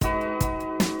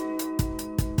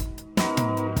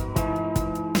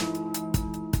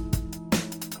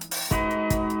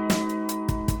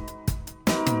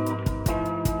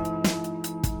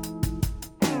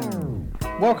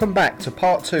Welcome back to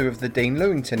part 2 of the Dean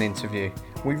Lewington interview.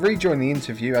 We rejoin the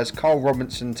interview as Carl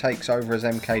Robinson takes over as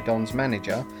MK Dons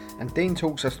manager, and Dean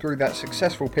talks us through that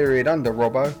successful period under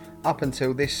Robbo up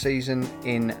until this season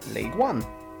in League One.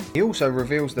 He also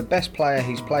reveals the best player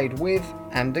he's played with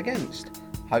and against.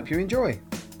 Hope you enjoy.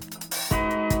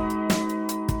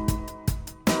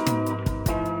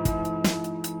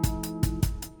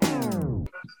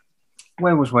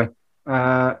 Where was we?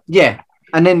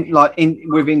 And then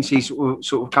with Incy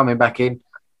sort of coming back in,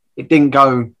 it didn't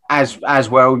go as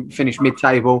well. Finished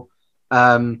mid-table,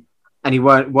 and he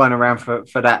weren't around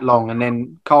for that long. And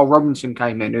then Carl Robinson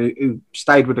came in, who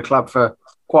stayed with the club for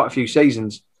quite a few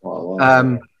seasons.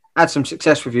 Had some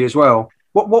success with you as well.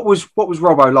 What was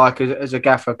Robbo like as a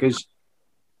gaffer? Because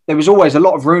there was always a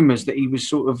lot of rumours that he was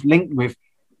sort of linked with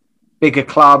bigger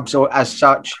clubs or as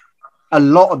such a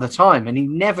lot of the time, and he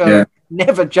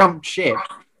never jumped ship.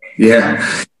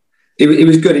 Yeah, it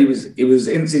was good. He was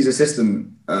Incy's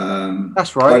assistant.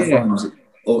 That's right.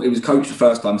 Or he was coach the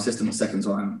first time, assistant the second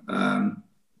time.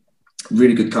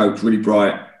 Really good coach, really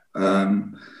bright,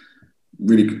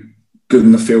 really good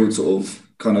in the field, sort of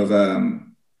kind of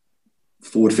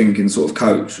forward-thinking sort of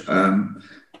coach.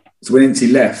 So when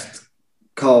Incy left,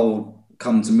 Carl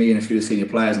come to me and a few of the senior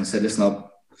players and said, "Listen, I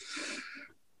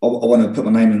want to put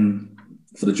my name in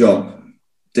for the job.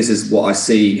 This is what I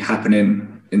see happening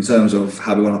in terms of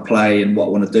how we want to play and what I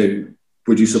want to do.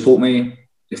 Would you support me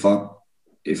if I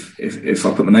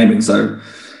put my name in?" So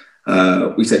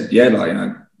we said, yeah,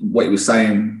 what he was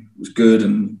saying was good,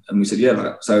 and we said,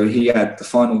 yeah. So he had the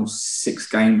final 6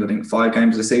 games, I think 5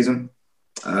 games of the season.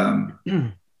 I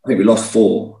think we lost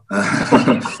 4.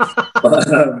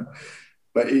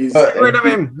 But he's rid of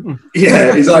him.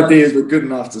 Yeah, his ideas were good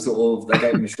enough to sort of they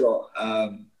gave him a shot.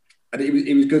 And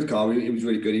he was good, Carl. He was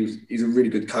really good. He's a really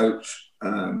good coach.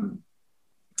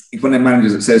 He's one of them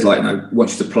managers that says,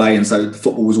 wants you to play, and so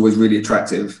football was always really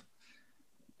attractive.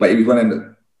 But he was one of them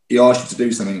that he asked you to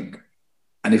do something,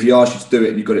 and if he asked you to do it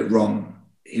and you got it wrong,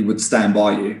 he would stand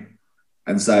by you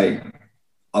and say,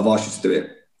 "I've asked you to do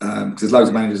it." Because there's loads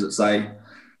of managers that say,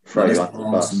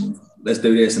 "Let's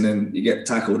do this," and then you get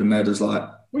tackled, and they're just like,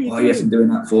 "Why are you doing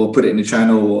that for? Put it in the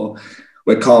channel." Or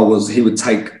where Carl was, he would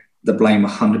take the blame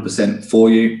 100%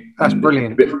 for you. That's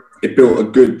brilliant. It built a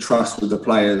good trust with the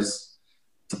players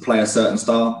to play a certain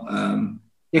style.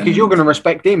 Because you're going to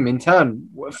respect him in turn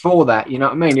for that. You know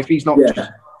what I mean? If he's not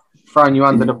just throwing you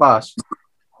under the bus.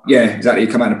 Yeah, exactly.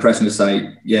 You come out in the press and just say,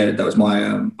 "Yeah, that was my.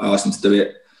 I asked him to do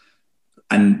it,"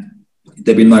 and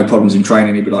there'd be no problems in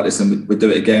training. He'd be like, "Listen, we'll do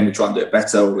it again. We try and do it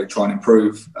better. Or we try and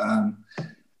improve." And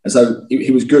so he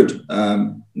was good.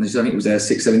 And I think he was there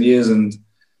 6-7 years, and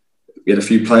we had a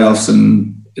few playoffs,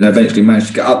 and eventually managed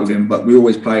to get up with him. But we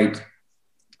always played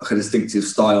like a distinctive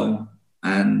style,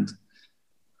 and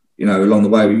along the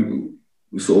way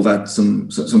we sort of had some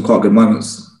quite good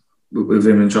moments with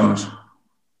him in charge.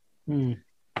 In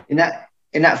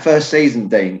that first season,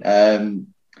 Dean,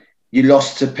 you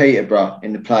lost to Peterborough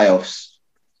in the playoffs,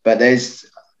 but there's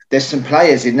some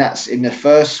players in the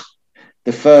first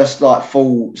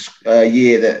full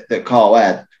year that Carl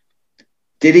had.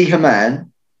 Didi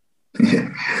Hamann,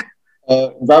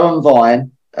 Rowan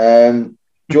Vine,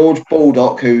 George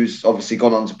Baldock, who's obviously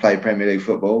gone on to play Premier League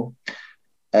football,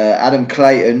 Adam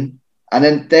Clayton, and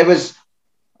then there was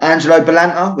Angelo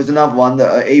Balanta was another one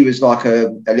that he was like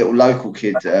a little local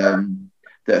kid that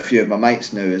a few of my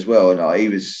mates knew as well, and he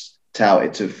was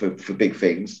touted for big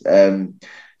things. But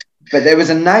there was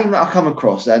a name that I come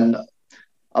across, and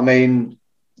I mean,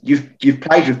 you've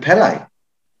played with Pele.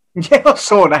 Yeah, I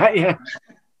saw that. Yeah.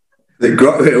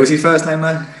 Was his first name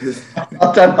though?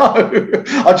 I don't know.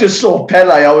 I just saw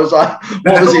Pele. I was like,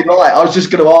 what was he like? I was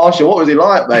just going to ask you, what was he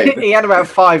like, mate? He had about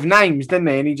 5 names, didn't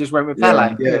he? And he just went with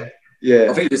Pele. Yeah.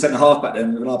 I think he was centre half back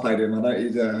then when I played him. I know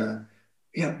he's. I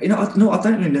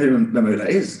don't really remember who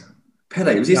that is.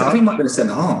 Pele. I think he might have been a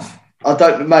centre half. I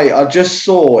don't, mate. I just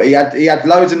saw he had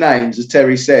loads of names, as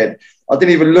Terry said. I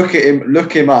didn't even look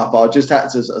him up. I just had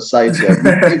to say to him,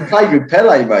 he played with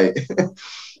Pele, mate.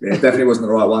 Yeah, it definitely wasn't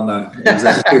the right one though. It was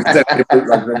definitely a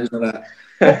bootleg version of that.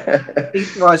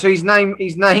 Right, so his name,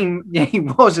 he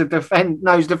was a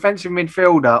defensive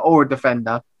midfielder or a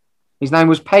defender. His name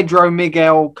was Pedro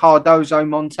Miguel Cardozo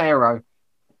Montero.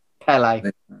 Pele,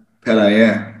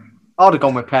 yeah. I'd have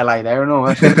gone with Pele there and all.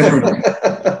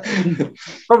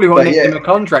 Probably won't nick him a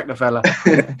contract, the fella.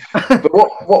 But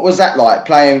what was that like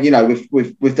playing?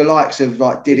 With the likes of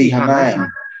like Didi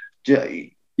Hamann.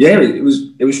 Yeah, it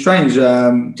was strange.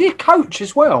 Did he coach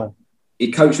as well?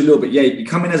 He coached a little bit. Yeah, he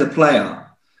come in as a player,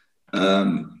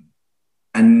 and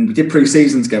we did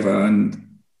pre-season together.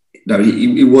 And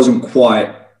he wasn't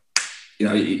quite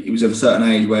he was of a certain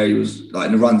age where he was like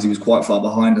in the runs, he was quite far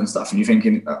behind and stuff. And you're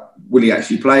thinking, will he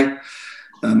actually play?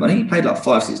 I think he played like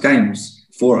 5-6 games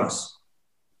for us,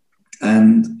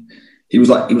 and he was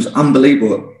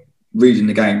unbelievable at reading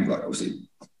the game. Like, obviously,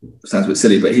 it sounds a bit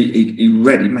silly, but he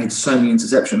made so many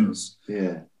interceptions.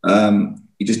 Yeah.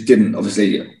 He just didn't,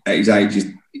 obviously, at his age,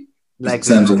 in Legs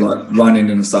terms of like running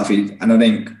and stuff. And I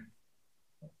think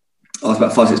after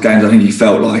about 5-6 games, I think he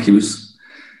felt like he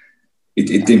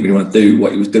didn't really want to do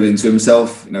what he was doing to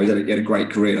himself. He had a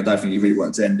great career, and I don't think he really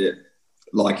wanted to end it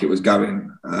like it was going.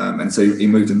 And so he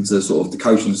moved into sort of the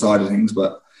coaching side of things.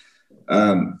 But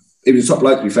he was a top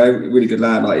bloke, to be fair, really good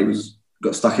lad. Like,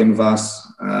 got stuck in with us.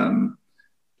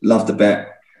 Loved the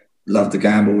bet, loved the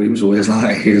gamble. He was always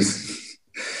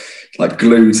like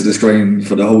glued to the screen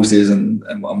for the horses and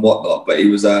whatnot. But he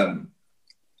was,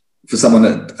 for someone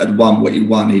that had won what he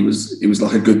won, he was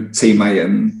like a good teammate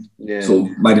and sort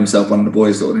of made himself one of the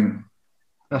boys, sort of thing.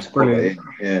 That's brilliant.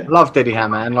 Yeah. I love Eddie Howe,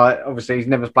 man. Like, obviously, he's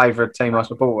never played for a team I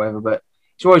support or whatever, but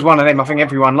he's always one of them. I think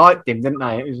everyone liked him, didn't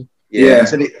they? It was... Yeah.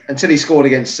 Until he scored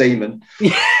against Seaman.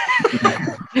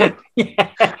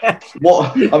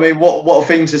 What a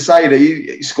thing to say that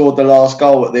he scored the last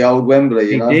goal at the old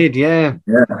Wembley. He did, yeah.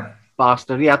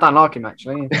 Bastard. Yeah, I don't like him,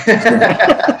 actually.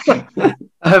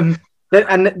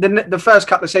 The first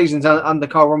couple of seasons under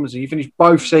Carl Robinson, you finished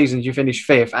both seasons, you finished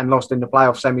 5th and lost in the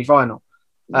playoff semi-final.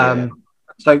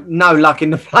 So no luck in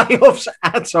the playoffs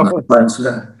at all.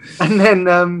 And then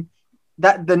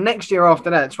the next year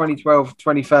after that,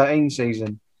 2012-2013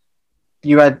 season,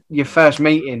 you had your first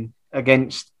meeting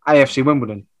against AFC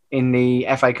Wimbledon in the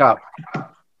FA Cup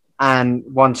and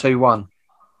won 2-1.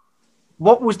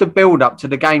 What was the build-up to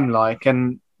the game like,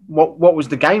 and what was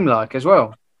the game like as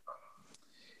well?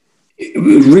 It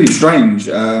was really strange.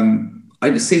 I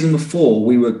think the season before,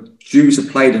 we were due to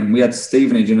play them. We had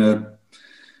Stevenage in a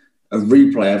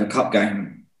replay of a cup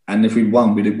game, and if we'd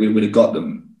won, we would have got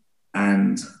them.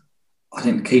 And I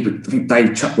think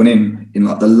Dave chucked one in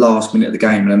like the last minute of the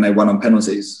game, and then they won on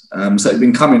penalties. So it'd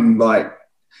been coming, like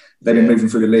they'd been moving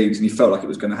through the leagues, and you felt like it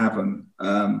was going to happen.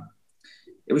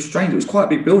 It was strange. It was quite a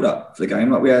big build-up for the game.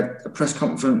 Like, we had a press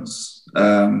conference,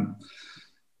 for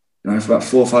about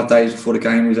 4 or 5 days before the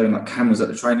game. We was having like cameras at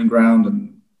the training ground,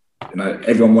 and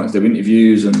everyone wanted to do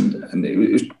interviews, and it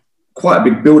was quite a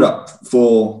big build-up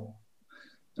for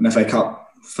an FA Cup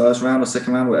first round or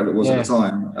second round, whatever it was at the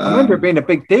time. I remember it being a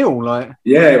big deal. Like,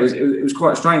 it was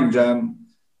quite strange. And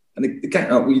the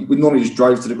game, we normally just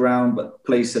drove to the ground, but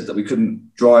police said that we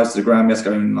couldn't drive to the ground. We had to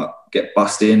go and like get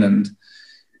bussed in, and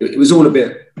it was all a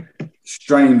bit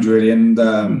strange, really. And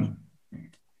a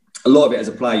lot of it as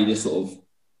a player, you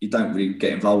don't really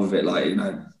get involved with it. Like,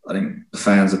 I think the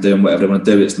fans are doing whatever they want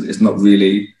to do. It's not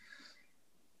really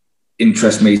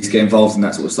interest me to get involved in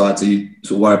that sort of side. So you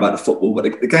sort of worry about the football,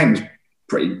 but the game was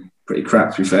pretty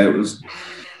crap, to be fair. It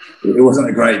wasn't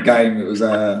a great game. It was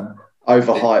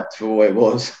overhyped for what it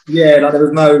was. Yeah, like there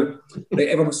was no.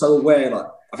 Everyone was so aware. Like,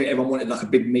 I think everyone wanted like a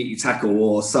big meaty tackle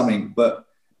or something, but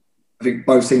I think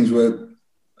both teams were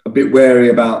a bit wary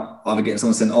about either getting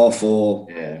someone sent off or.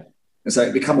 Yeah. And so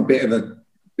it became a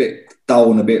bit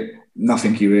dull and a bit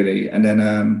nothingy, really. And then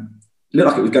it looked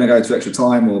like it was going to go to extra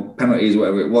time or penalties or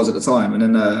whatever it was at the time.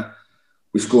 And then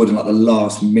we scored in like the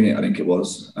last minute, I think it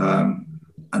was.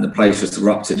 And the place just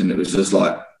erupted, and it was just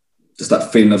that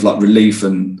feeling of like relief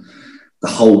and the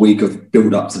whole week of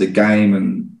build up to the game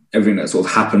and everything that sort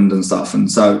of happened and stuff.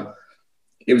 And so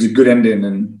it was a good ending,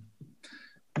 and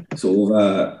sort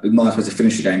of a nice way to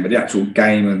finish the game. But the actual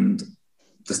game and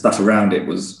the stuff around it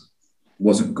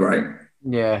wasn't great.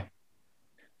 Yeah.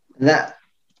 That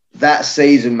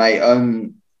season, mate,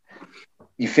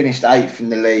 you finished 8th in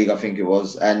the league, I think it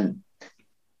was, and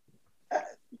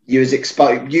you was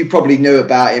exposed. You probably knew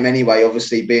about him anyway,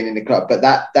 obviously being in the club. But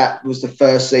that was the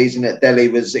first season that Delhi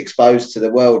was exposed to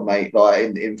the world, mate,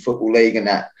 like in football league and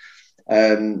that.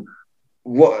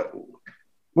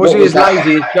 Was he as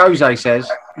lazy as Jose says?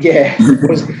 Yeah,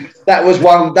 that was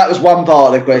one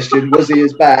part of the question. Was he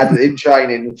as bad in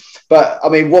training? But I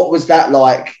mean, what was that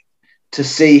like to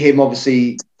see him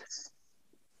obviously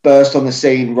burst on the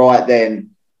scene right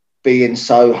then, being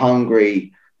so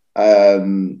hungry?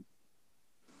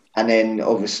 And then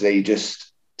obviously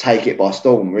just take it by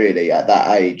storm, really, at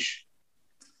that age.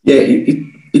 Yeah,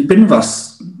 he'd been with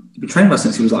us. He'd been training with us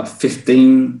since he was like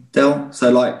 15, Del.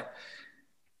 So like,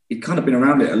 he'd kind of been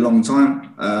around it a long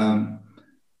time.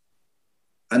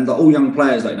 And like all young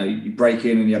players, like, you break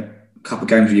in and you have a couple of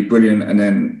games where you're brilliant, and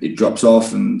then it drops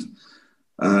off. And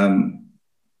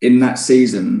in that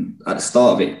season, at the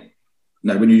start of it,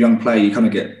 when you're a young player, you kind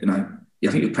of get, I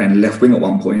think he was playing left wing at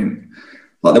one point.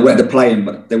 Like, they weren't playing,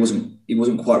 but there wasn't, he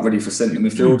wasn't quite ready for centre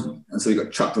midfield, and so he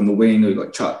got chucked on the wing, or he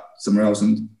got chucked somewhere else.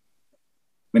 And I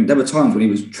mean, there were times when he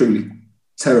was truly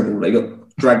terrible. They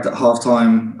got dragged at half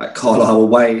time at Carlisle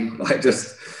away,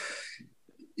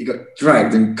 he got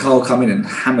dragged, and Carl come in and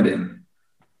hammered him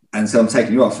and said, "I'm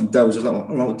taking you off." And Dell was just like,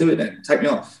 "All right, we'll do it then. Take me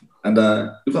off." And he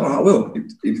was like, "All right, I will."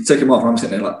 He took him off, and I'm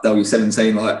sitting there like, "Dell, you're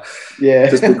 17,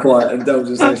 just be quiet." And Dell was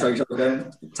just there showing each other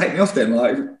going, "Take me off then,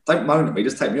 don't moan at me,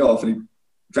 just take me off." And he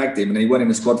dragged him, and he went in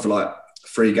the squad for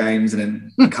 3 games,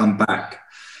 and then come back.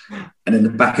 And in the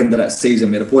back end of that season,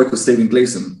 we had a boy called Stephen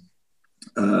Gleeson.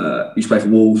 He used to play for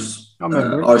Wolves,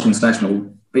 Irish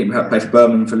international. Played for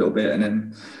Birmingham for a little bit, and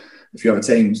then a few other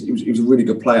teams. He was a really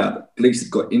good player. Gleeson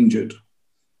got injured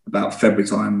about February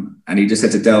time, and he just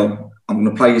said to Dell, "I'm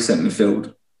going to play you centre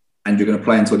midfield, and you're going to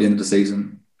play until the end of the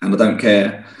season. And I don't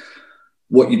care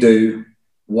what you do,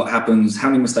 what happens, how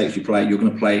many mistakes you play. You're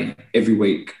going to play every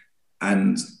week,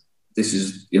 and this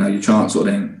is your chance sort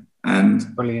of thing."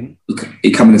 And brilliant.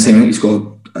 He came in the team, and he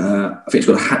scored. I think he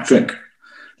scored a hat trick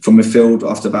from midfield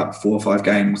after about 4 or 5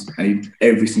 games, and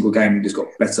every single game he just got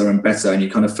better and better, and you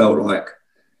kind of felt like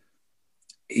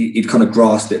he'd kind of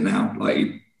grasped it now.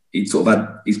 He'd sort of had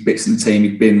his bits in the team.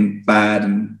 He'd been bad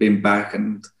and been back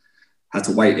and had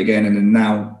to wait again, and then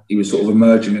now he was sort of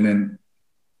emerging. And then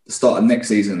the start of next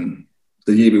season,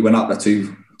 the year we went up, that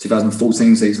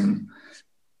 2014 season,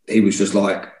 he was just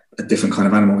like a different kind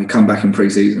of animal. He come back in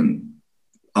pre-season,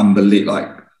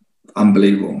 unbelievable.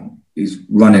 His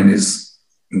running is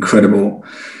incredible,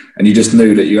 and you just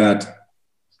knew that you had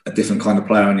a different kind of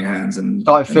player on your hands. And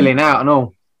started filling out and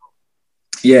all.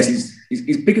 Yes,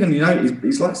 he's bigger than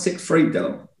he's like 6'3",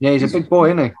 Dell. Yeah, he's a big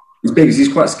boy, isn't he? He's big.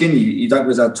 He's quite skinny. You don't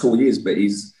realise how tall he is, but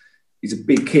he's a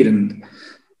big kid, and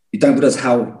you don't realise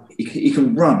how he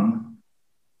can run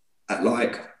at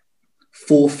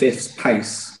 4/5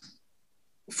 pace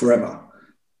forever.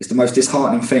 It's the most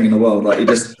disheartening thing in the world. He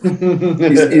just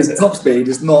his top speed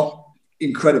is not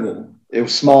incredible. He'll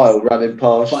smile running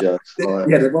past you.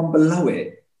 The run below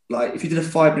it. If you did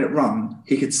a 5-minute run,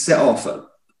 he could set off at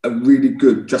a really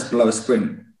good just below a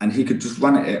sprint, and he could just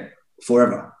run at it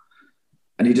forever.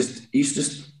 And he used to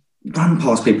just run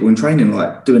past people in training,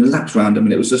 doing laps around them.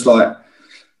 And it was just the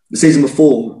season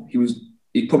before,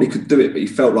 he probably could do it, but he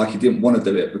felt like he didn't want to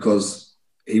do it because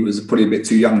he was probably a bit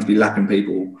too young to be lapping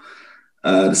people.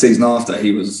 The season after,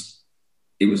 he was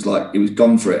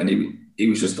gone for it, and he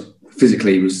was just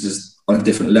physically, he was just on a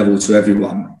different level to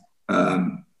everyone.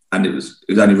 And it was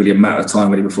only really a matter of time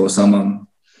really before someone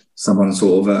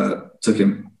sort of took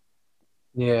him.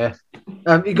 Yeah,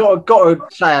 you got to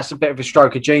say that's a bit of a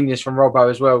stroke of genius from Robbo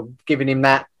as well, giving him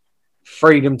that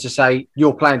freedom to say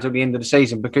you're playing till the end of the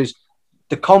season, because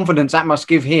the confidence that must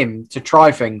give him to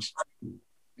try things.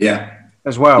 Yeah,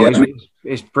 as well. Yeah,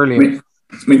 it's brilliant.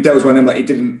 I mean, that was one of them. He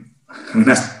didn't. I mean,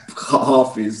 that's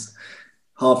half his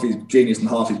genius and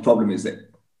half his problem is that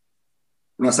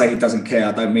when I say he doesn't care,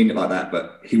 I don't mean it like that.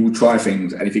 But he will try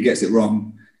things, and if he gets it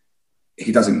wrong,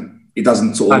 he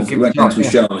doesn't sort of. He won't come to his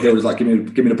shell. He was like, "Give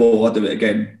me the ball. I'll do it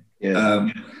again." Yeah.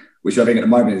 Which I think at the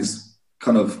moment is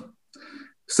kind of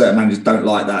certain managers don't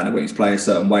like that, and they want you to play a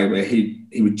certain way where he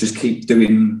would just keep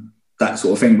doing that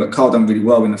sort of thing. But Carl done really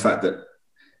well in the fact that, I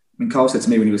mean, Carl said to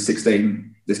me when he was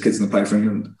 16, "This kid's going to play for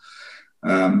England,"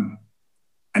 and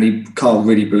Carl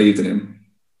really believed in him,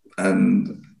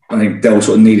 and I think Dell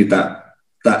sort of needed that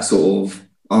sort of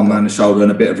arm around the shoulder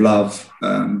and a bit of love.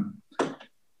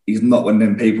 He's not one of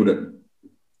them people that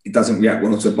he doesn't react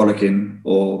well to a bollocking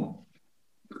or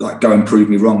like go and prove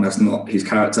me wrong. That's not his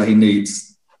character. He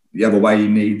needs the other way. He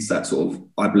needs that sort of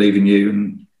I believe in you,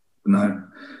 and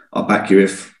I'll back you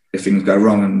if things go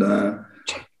wrong. And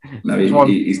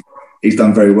he's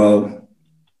done very well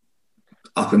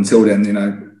up until then.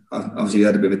 Obviously he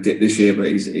had a bit of a dip this year, but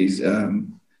he's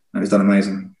done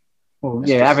amazing. Well,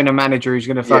 yeah, having a manager who's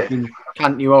going to fucking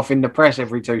cunt you off in the press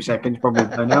every 2 seconds probably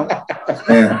don't help.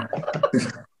 Yeah.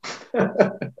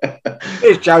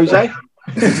 Here's Jose.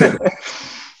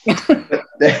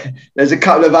 There's a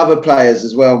couple of other players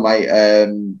as well, mate,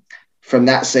 from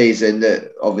that season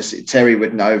that obviously Terry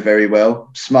would know very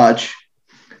well. Smudge.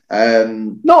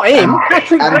 Not him,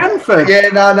 Patrick Bamford. Yeah,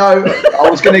 no. I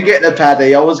was going to get the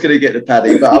Paddy,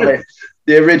 but I mean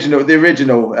the original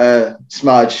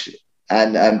Smudge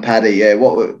and Paddy. Yeah,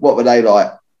 what were they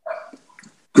like?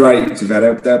 Great,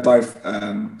 they're both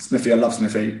Smithy. I love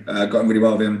Smithy. Got on really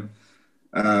well with him.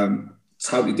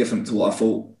 Totally different to what I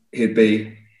thought he'd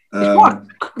be. He's quite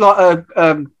like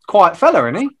a quiet fella,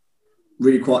 isn't he?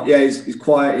 Really quiet. Yeah, he's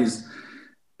quiet. He's a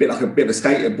a bit of a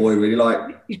skater boy, really.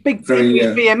 Like he's big, very he's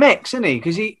BMX, isn't he?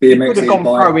 Because he BMX, could have gone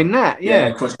pro in that.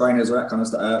 Yeah, cross trainers, all that kind of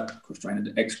stuff. Cross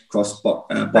trainers, cross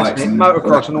That's bikes, it, and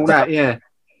motocross and all that. Yeah.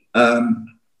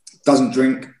 Doesn't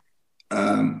drink.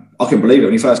 I couldn't believe it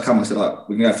when he first came. I said, like,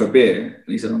 we can go for a beer,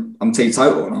 and he said, I'm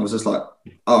teetotal, and I was just like,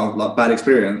 oh, like bad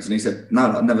experience. And he said, no,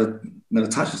 I never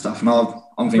touched the stuff. And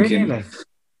I'm thinking, Really?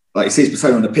 like, he sees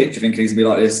persona on the picture, thinking he's gonna be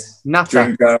like this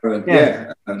Nutter. drinker,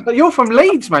 and, But you're from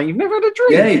Leeds, mate. You've never had a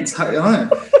drink. yeah, I know.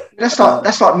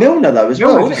 That's like Milner though as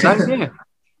well. Milner, Isn't it?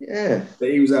 yeah. Yeah. But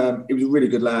he was a really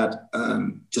good lad.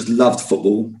 Just loved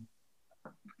football.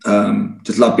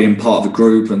 Just loved being part of a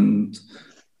group, and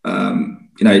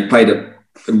he played at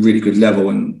a really good level.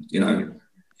 And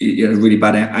he had a really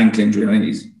bad ankle injury. I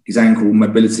think his ankle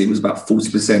mobility was about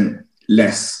 40%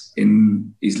 less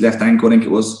in his left ankle. I think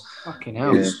it was. Fucking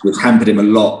hell. Which hampered him a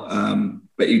lot.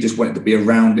 But he just wanted to be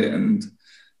around it, and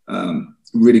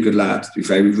really good lad. To be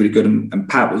fair, he was really good. And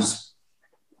Pat was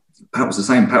the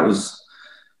same.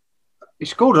 He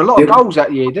scored a lot of goals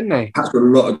that year, didn't he? Pat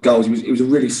scored a lot of goals. He was a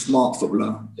really smart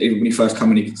footballer. Even when he first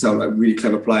came in, you could tell, like, a really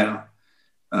clever player.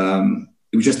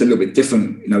 He was just a little bit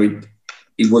different.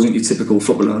 He wasn't your typical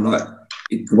footballer. Like,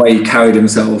 the way he carried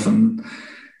himself and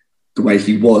the way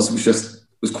he was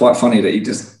quite funny. That he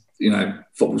just,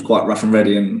 football was quite rough and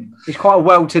ready. And he's quite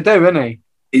well-to-do, isn't he?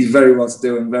 He's very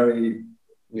well-to-do and very,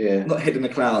 not hitting the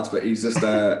clouds, but he's just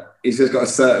he's just got a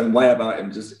certain way about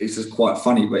him. It's just quite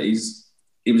funny. But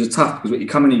he was a tough, because when he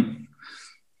come in,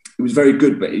 he was very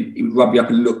good, but he would rub you up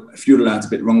and look a few of the lads a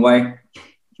bit the wrong way.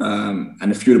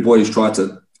 And a few of the boys tried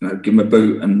to give him a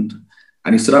boot, and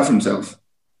he stood up for himself,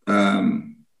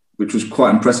 which was quite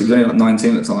impressive. He was only like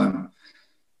 19 at the time.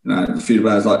 A few of the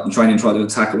lads, like in training, tried to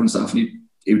tackle and stuff, and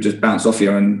he would just bounce off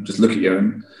you and just look at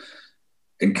you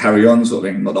and carry on, sort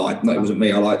of thing. Not it wasn't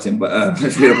me, I liked him, but a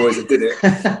few of the boys that did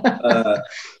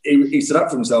it. He stood up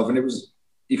for himself, and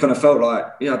you kind of felt like,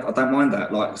 yeah, I don't mind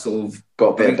that. Like, sort of got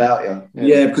a bit about you.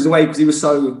 Yeah, because he was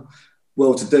so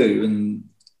well-to-do, and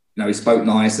he spoke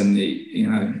nice, and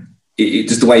it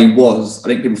just the way he was. I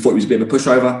think people thought he was a bit of a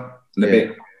pushover, and a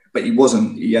bit, but he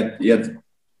wasn't. He had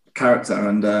character,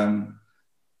 and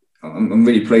I'm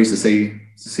really pleased to see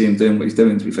him doing what he's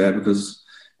doing. To be fair, because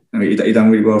he done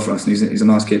really well for us, and he's a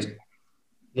nice kid.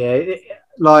 Yeah,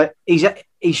 like he's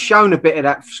shown a bit of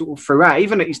that sort of throughout,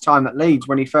 even at his time at Leeds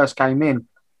when he first came in.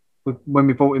 When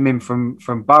we brought him in from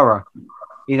Borough,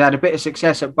 he'd had a bit of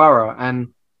success at Borough,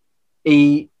 and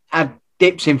he had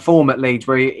dips in form at Leeds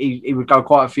where he would go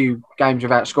quite a few games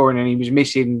without scoring, and he was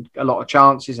missing a lot of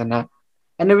chances and that.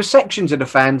 And there were sections of the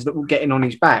fans that were getting on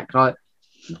his back, like,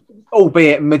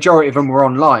 albeit majority of them were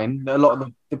online. A lot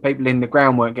of the people in the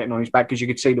ground weren't getting on his back because you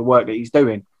could see the work that he's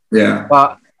doing. Yeah.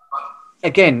 But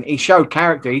again, he showed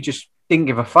character. He just didn't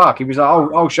give a fuck. He was like,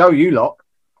 I'll show you lot.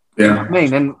 Yeah. You know what I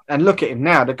mean? And look at him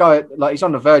now. The guy, like, he's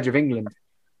on the verge of England.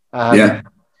 And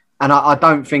I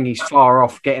don't think he's far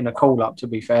off getting a call up, to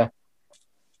be fair.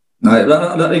 No,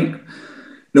 I think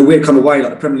in a weird kind of way,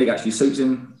 like, the Premier League actually suits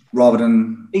him rather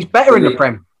than... He's better in the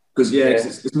Prem. Because,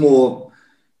 it's more,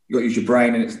 you got to use your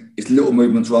brain, and it's little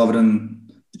movements rather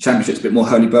than the Championship's a bit more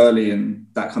hurly-burly and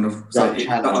that kind of... I think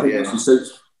actually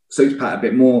suits Pat a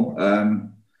bit more.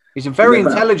 He's a very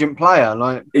intelligent player.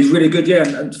 Like, he's really good, yeah.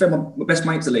 And to be fair, my best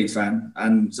mate's a Leeds fan,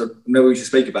 and so I know we should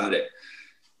speak about it.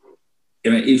 He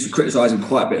used to criticise him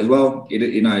quite a bit as well. He'd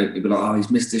be like, oh, he's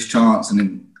missed this chance, and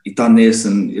then he'd done this,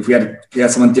 and if we had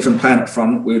someone different playing up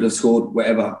front, we would have scored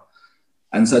whatever.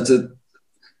 And so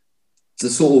to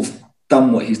sort of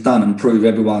done what he's done and prove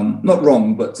everyone not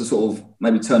wrong, but to sort of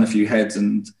maybe turn a few heads,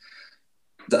 and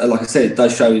like I said, it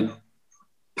does show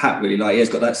Pat really, like, he has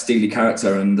got that steely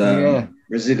character and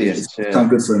resilience. It's come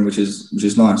good for him, which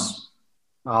is nice.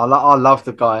 I love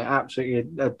the guy.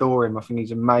 Absolutely adore him. I think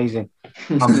he's amazing.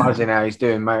 I'm buzzing how he's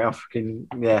doing, mate. I fucking,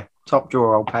 top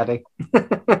drawer, old Paddy.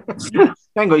 You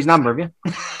ain't got his number, have you?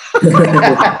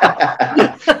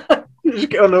 Just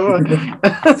get on the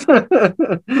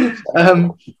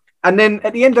way. And then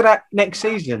at the end of that next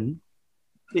season,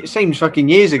 it seems fucking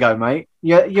years ago, mate.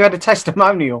 You had a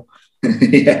testimonial.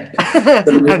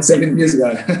 7 years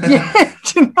ago. Yeah.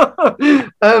 Do you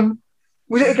know?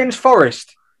 Was it against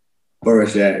Forest?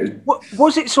 Forest, yeah.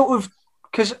 Was it sort of,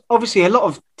 because obviously a lot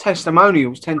of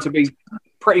testimonials tend to be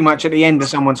pretty much at the end of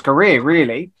someone's career,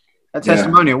 really. A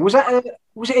testimonial. Yeah.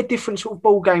 Was it a different sort of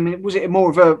ball game? Was it more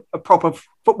of a proper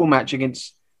football match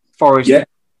against Forest? Yeah.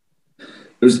 It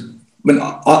was.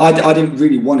 I didn't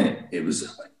really want it. It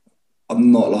was.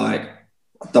 I'm not like,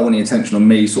 I don't want any attention on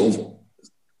me. Sort of.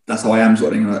 That's how I am,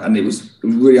 sort of thing. And it was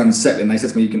really unsettling. They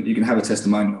said to me, "You can have a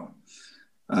testimonial,"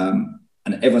 and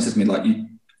everyone said to me, like, "You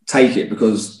take it,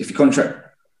 because if your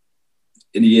contract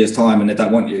in a year's time and they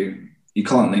don't want you, you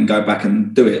can't then go back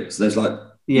and do it. So there's like,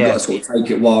 you've got to sort of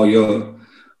take it while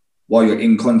you're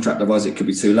in contract, otherwise it could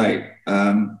be too late.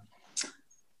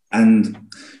 And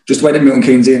just the way that Milton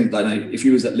Keynes in, like, if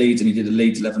you was at Leeds and you did a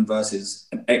Leeds 11 versus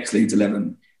an ex-Leeds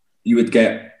 11, you would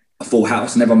get a full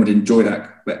house and everyone would enjoy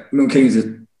that. But Milton Keynes,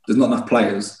 there's not enough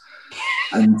players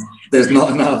and there's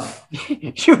not enough.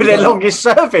 You were their longest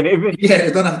serving. Yeah,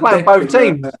 there's not enough both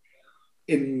teams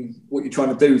in what you're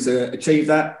trying to do to achieve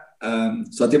that.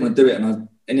 So I didn't want to do it, and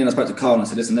then I spoke to Carl and I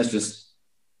said, listen, let's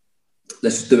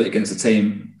just do it against the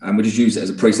team, and we just use it as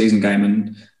a pre-season game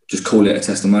and just call it a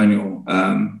testimonial.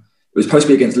 It was supposed to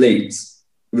be against Leeds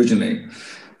originally.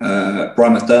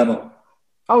 Brian McDermott,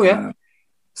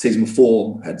 season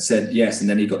before, had said yes, and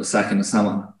then he got the sack in the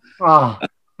summer.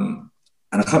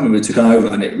 And I can't remember who took over,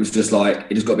 and it was just like,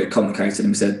 it just got a bit complicated,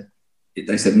 and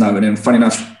they said no. And then funny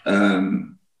enough,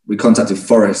 we contacted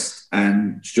Forest,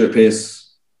 and Stuart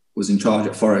Pearce was in charge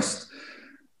at Forest,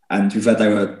 and to be fair,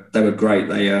 they were great.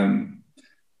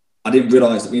 I didn't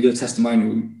realise that when you do a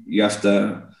testimonial, you have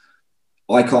to.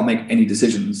 I can't make any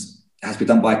decisions. It has to be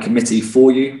done by a committee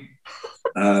for you.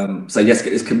 So you have to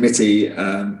get this committee.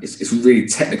 It's really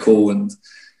technical and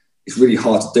it's really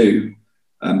hard to do.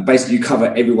 Basically, you cover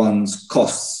everyone's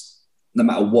costs, no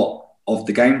matter what, of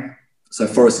the game. So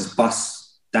Forest's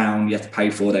bus down, you have to pay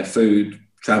for their food,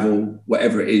 travel,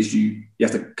 whatever it is. You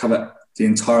have to cover the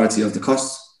entirety of the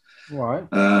costs. Right.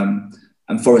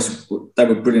 And Forest, they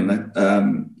were brilliant.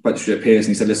 Spoke to Stuart Pearce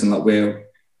and he said, listen, like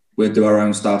we'll do our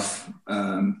own stuff.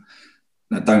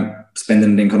 Don't spend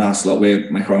anything on us. Like we'll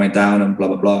make our own way down and blah,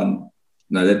 blah, blah. And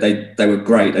they were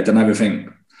great. They'd done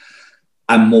everything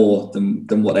and more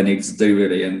than what they needed to do,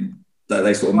 really. And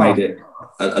they sort of made it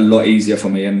a lot easier for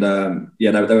me. And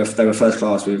they were first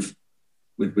class with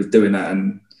doing that.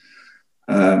 And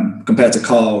compared to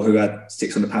Carl, who had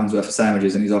 £600 worth of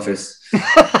sandwiches in his office.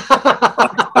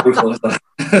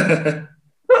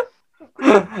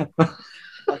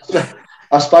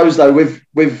 I suppose though,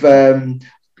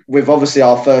 with obviously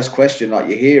our first question, like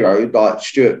your hero, like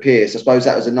Stuart Pearce, I suppose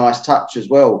that was a nice touch as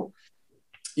well.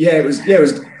 Yeah, it was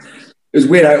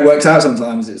weird how it works out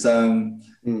sometimes. It's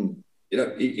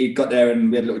he got there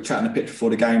and we had a little chat on the pitch before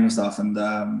the game and stuff, and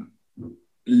a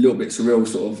little bit surreal,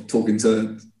 sort of talking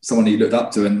to someone he looked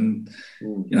up to, and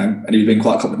and he'd been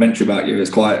quite complimentary about you. It's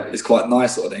quite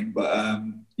nice sort of thing. But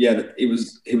he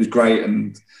was great,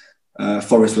 and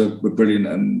Forest were brilliant,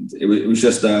 and it was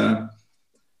just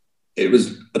it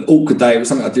was an awkward day. It was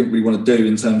something I didn't really want to do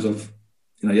in terms of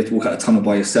you have to walk out the tunnel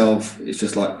by yourself. It's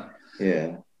just like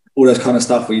all those kind of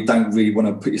stuff where you don't really want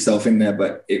to put yourself in there,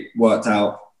 but it worked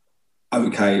out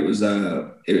okay. It was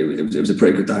a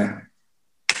pretty good day.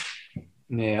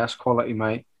 Yeah, that's quality,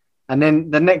 mate. And then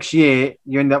the next year,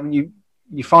 you end up you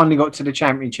finally got to the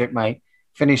championship, mate.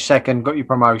 Finished second, got your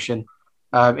promotion.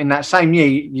 In that same year,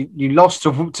 you lost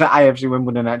to AFC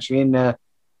Wimbledon actually in the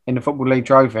Football League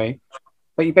Trophy,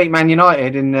 but you beat Man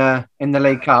United in the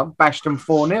League Cup, bashed them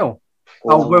 4-0.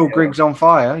 Oh, Will Griggs on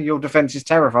fire. Your defence is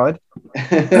terrified.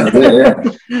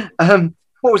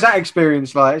 What was that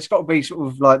experience like? It's got to be sort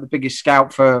of like the biggest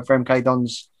scout for MK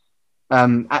Dons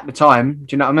at the time.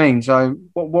 Do you know what I mean? So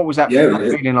what was that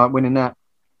feeling like winning that?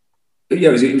 Yeah,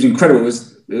 it was incredible. It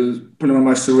was probably one of the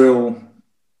most surreal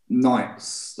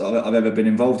nights that I've ever been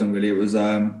involved in, really. It was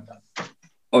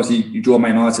obviously you draw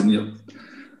Man United and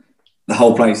the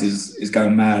whole place is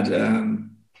going mad.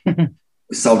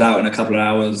 It's sold out in a couple of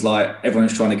hours. Like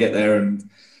everyone's trying to get there, and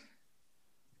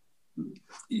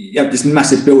you have this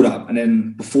massive build up, and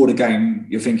then before the game,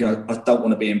 you're thinking, I don't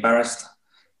want to be embarrassed.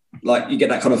 Like you get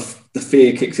that kind of the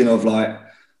fear kicks in of like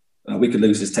we could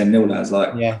lose this 10-0, lads.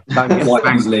 Like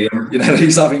quite easily, and, you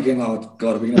start thinking, oh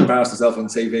God, are we going to embarrass ourselves on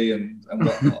TV and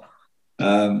whatnot?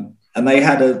 And they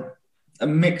had a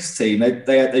mixed team.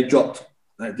 They dropped.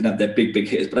 They didn't have their big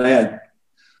hitters, but they had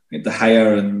De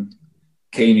Gea and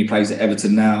Keane, who plays at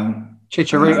Everton now.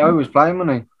 Chicharito was playing,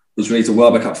 wasn't he? Chicharito,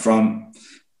 Welbeck up front.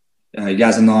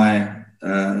 Yaz and I,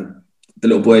 the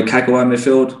little boy Kagawa in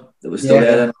midfield that was still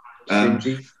there then.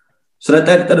 So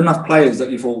they had enough players that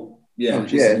you thought,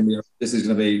 this is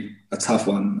going to be a tough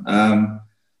one.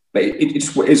 But it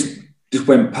just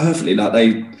went perfectly. Like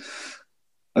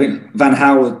I think Van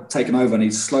Gaal had taken over and he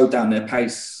slowed down their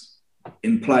pace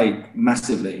in play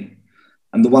massively.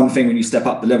 And the one thing when you step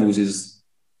up the levels is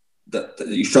that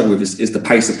you struggle with is the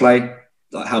pace of play,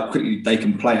 like how quickly they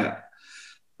can play at.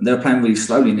 And they were playing really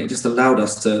slowly, and it just allowed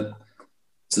us to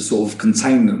sort of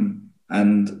contain them.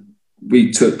 And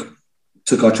we took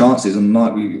our chances on the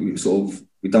night.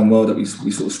 We done well that we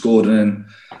sort of scored, and then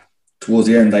towards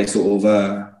the end they sort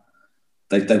of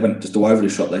they went just all over the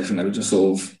shop. They think they were just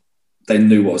sort of they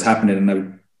knew what was happening, and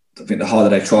I think the harder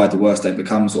they tried, the worse they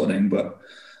become, sort of thing. But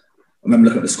I remember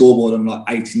looking at the scoreboard on like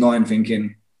 89,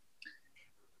 thinking,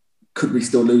 could we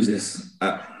still lose this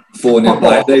at 4-0?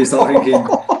 Like, they start thinking,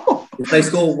 if they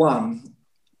score one,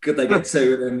 could they get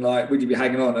two? And then, like, would you be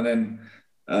hanging on? And then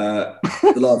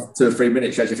the last 2 or 3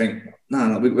 minutes, you actually think,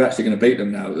 no, we're actually going to beat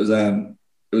them now. It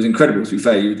was incredible. To be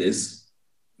fair,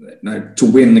 to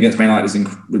win against Man United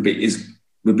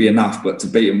would be enough, but to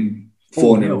beat them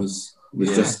 4-0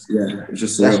 was just it was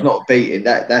just. That's not beating.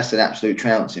 That's an absolute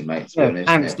trouncing, mate. To be honest,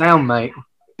 hands down, mate.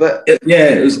 But it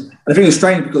was. I think it was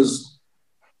strange because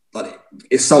like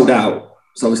it's sold out,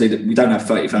 so obviously we don't have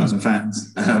 30,000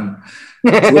 fans. So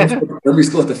when we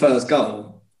scored the first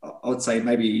goal, I would say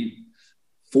maybe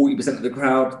 40% of the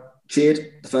crowd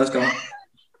cheered the first goal,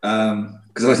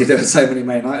 because obviously there were so many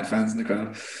Man United fans in the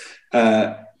crowd.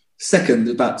 Second,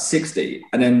 about 60,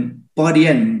 and then by the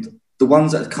end, the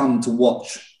ones that had come to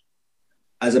watch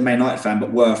as a Man United fan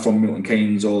but were from Milton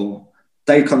Keynes, or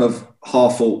they kind of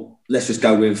half thought, let's just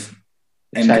go with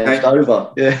MK. Changed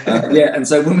over, And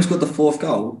so when we scored the fourth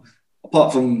goal,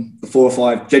 apart from the 4 or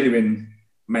 5 genuine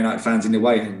Man United fans in the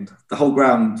away end, the whole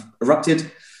ground erupted, and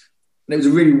it was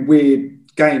a really weird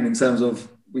game in terms of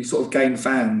we sort of gained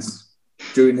fans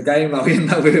during the game. Like we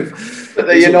ended up with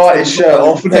the United shirt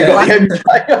off, and they got the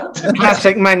MK.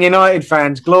 Classic Man United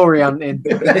fans, glory hunting.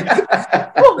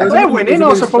 They're winning,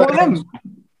 I'll support them.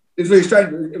 It was really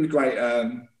strange. It was great.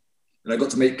 I got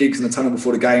to meet Giggs in the tunnel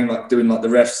before the game, like doing like the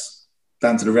refs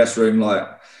down to the rest room, like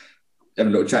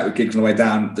having a little chat with Giggs on the way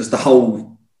down. Just the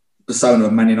whole persona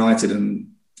of Man United,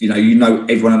 and you know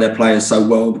every one of their players so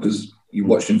well because you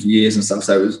watched them for years and stuff.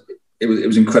 So it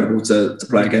was incredible to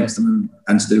play against them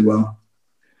and to do well.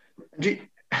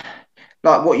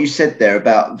 Like what you said there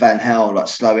about Van Gaal, like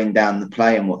slowing down the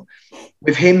play and what,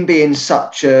 with him being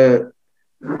such a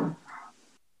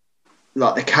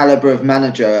like the caliber of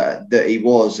manager that he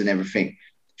was and everything,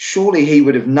 surely he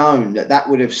would have known that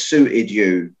would have suited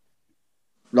you,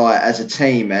 like as a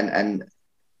team, and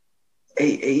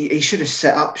he should have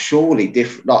set up surely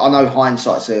different. Like I know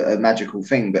hindsight's a magical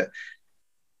thing, but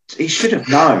he should have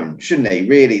known, shouldn't he?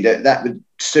 Really, that would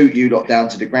suit you lot down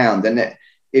to the ground, and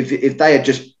if they had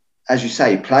just, as you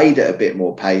say, played at a bit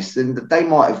more pace, then they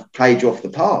might have played you off the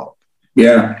park.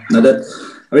 Yeah, no,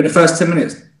 the first 10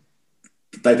 minutes,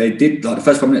 they did, like the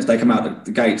first 5 minutes, they come out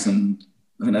the gates and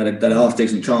I think they had a half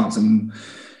decent chance, and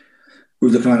we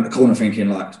were looking around at the corner thinking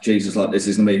like, Jesus, like this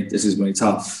is gonna be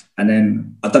tough. And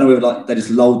then I don't know whether like they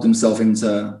just lulled themselves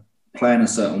into playing a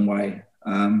certain way.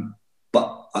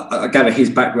 But I gather his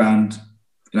background,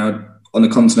 on the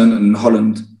continent and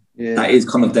Holland. Yeah. That is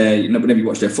kind of their, whenever you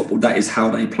watch their football, that is how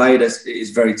they play. It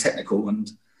is very technical, and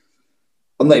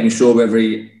I'm not even sure whether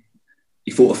he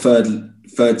thought a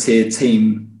third tier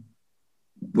team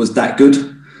was that good.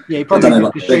 Yeah, he probably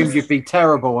assumed you'd be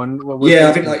terrible. I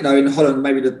think in Holland,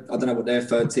 maybe I don't know what their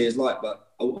third tier is like, but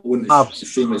I wouldn't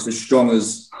assume it's as strong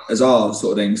as ours,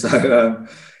 sort of thing. So I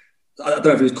don't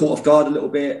know if he was caught off guard a little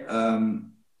bit,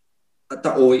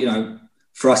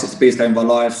 for us it's the biggest game of our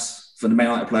lives. For the Man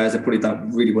United players, they probably don't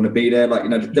really want to be there.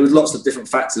 There was lots of different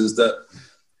factors that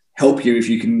help you if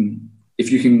you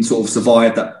can sort of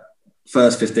survive that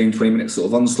first 15, 20 minutes sort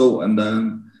of onslaught. And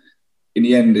in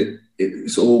the end,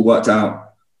 it sort of all worked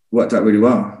out really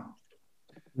well.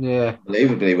 Yeah,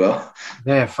 unbelievably well.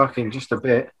 Yeah, fucking just a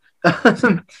bit.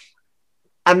 And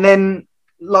then,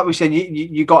 like we said,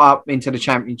 you got up into the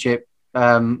Championship.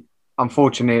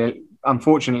 Unfortunately,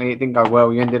 it didn't go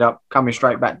well. You ended up coming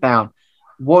straight back down.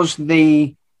 Was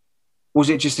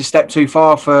it just a step too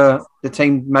far for the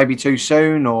team, maybe too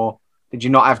soon, or did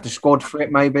you not have the squad for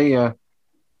it, maybe?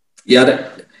 Yeah,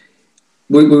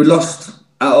 we lost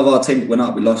out of our team that went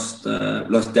up. We lost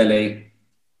Dele,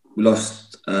 we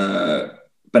lost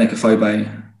Benica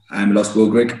Fobe, and we lost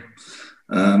Will Grigg.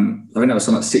 I think that was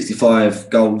something like 65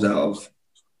 goals out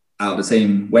of the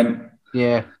team went.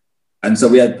 Yeah, and so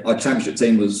we had our Championship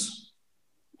team was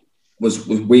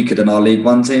weaker than our League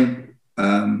One team.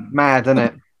 Mad, isn't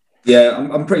it? Yeah,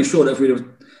 I'm pretty sure that if we'd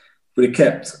have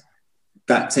kept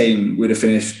that team, we'd have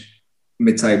finished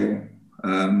mid-table.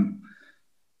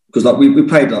 Because when we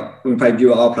played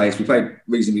you at our place, we played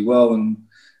reasonably well, and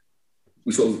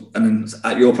and then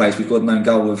at your place we scored an own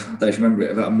goal with, I don't know if you remember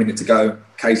it, about a minute to go.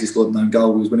 Casey scored an own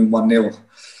goal. We was winning 1-0.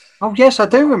 Oh yes, I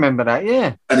do remember that.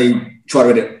 Yeah. And he tried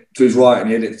to hit it to his right, and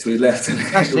he hit it to his left. And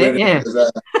that's it. Yeah.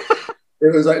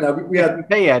 It was like we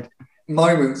had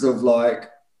moments of like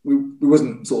we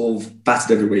wasn't sort of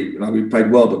battered every week. We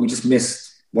played well, but we just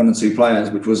missed 1 or 2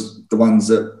 players, which was the ones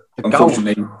that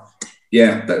unfortunately,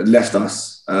 that left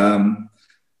us. And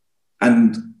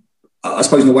I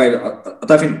suppose in a way, I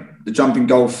don't think the jump in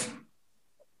golf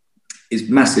is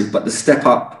massive, but the step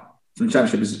up from the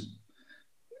Championship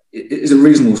is a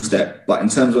reasonable step. But in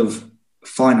terms of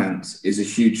finance, is a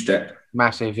huge step.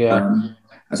 Massive, yeah.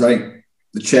 And so I think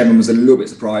the chairman was a little bit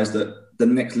surprised that the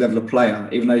next level of player,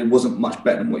 even though he wasn't much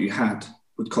better than what you had,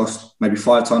 would cost maybe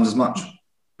 5 times as much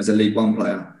as a League One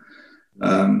player.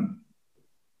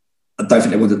 I don't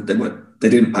think they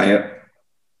didn't pay it,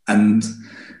 and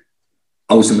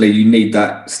ultimately you need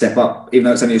that step up. Even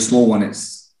though it's only a small one,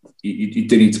 you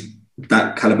do need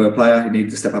that caliber of player. You need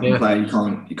to step up and play.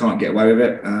 You can't get away with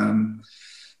it.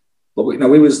 But we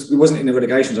wasn't in the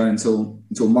relegation zone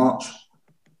until March.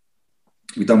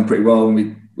 We'd done pretty well,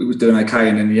 and we were doing okay.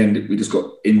 And in the end, we just got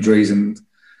injuries, and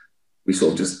we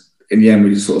sort of just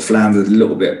sort of floundered a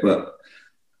little bit. But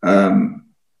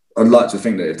I'd like to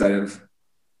think that if they'd have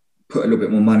put a little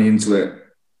bit more money into it,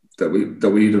 that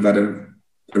we'd have had a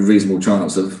reasonable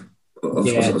chance of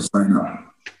staying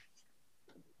up.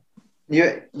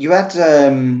 You had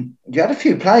a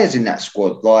few players in that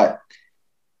squad, like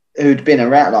who'd been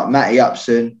around, like Matty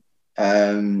Upson.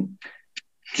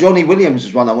 Johnny Williams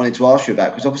was one I wanted to ask you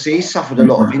about, because obviously he's suffered a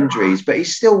lot of injuries, but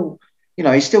he's still,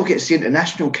 he still gets the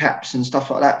international caps and stuff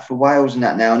like that for Wales and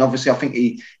that now. And obviously I think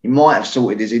he might have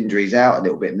sorted his injuries out a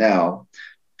little bit now,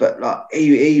 but like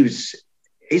he's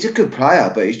a good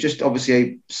player, but he's just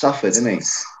obviously suffered, isn't he?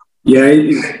 Yeah,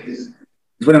 he's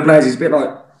one of the players. He's a bit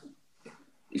like,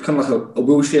 he's kind of like a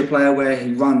Wilshere player where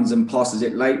he runs and passes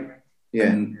it late. Yeah.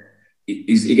 And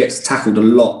he gets tackled a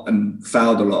lot and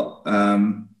fouled a lot.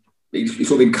 He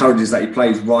sort of encourages that he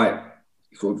plays right.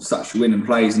 He sort of sucks you in and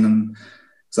plays. And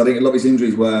so I think a lot of his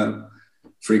injuries were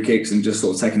free kicks and just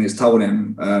sort of taking his toll on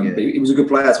him. But he was a good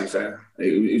player, to be fair.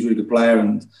 He was a really good player.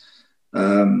 And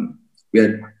we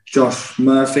had Josh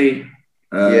Murphy.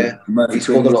 Murphy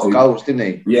scored a lot of goals, didn't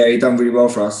he? Yeah, he done really well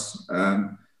for us. Played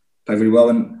really well.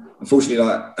 And unfortunately,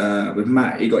 with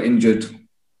Matt, he got injured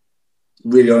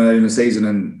really early in the season,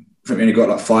 and I think we only got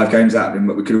like 5 games out of him,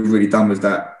 but we could have really done with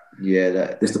that.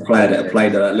 Yeah, just a player that had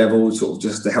played at that level, sort of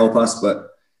just to help us, but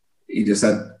he just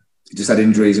had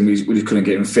injuries, and we just couldn't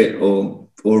get him fit or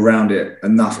around it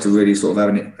enough to really sort of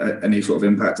have any sort of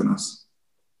impact on us.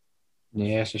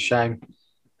 Yeah, it's a shame.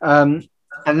 And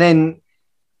then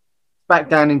back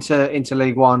down into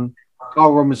League One,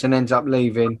 Carl Robinson ends up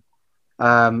leaving.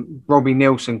 Robbie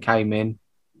Nielsen came in,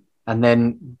 and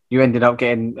then you ended up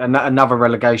getting another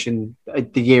relegation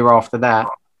the year after that,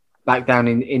 back down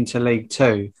into League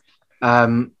Two.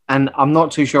 And I'm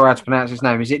not too sure how to pronounce his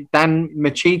name. Is it Dan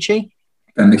Michichi?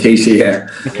 Dan Michichi, yeah.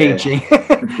 Michichi.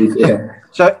 Yeah.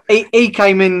 So he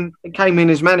came in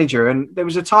as manager, and there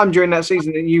was a time during that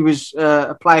season that you was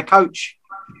a player coach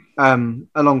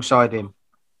alongside him.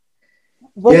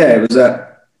 It was that.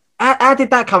 How did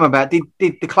that come about? Did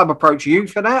the club approach you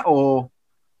for that, or?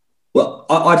 Well,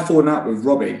 I'd fallen out with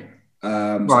Robbie.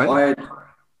 Right. So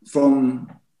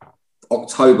from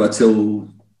October till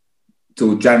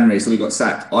January, so we got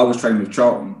sacked. I was training with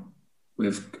Charlton,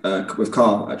 with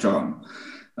Carl at Charlton.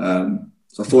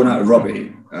 So I fallen out with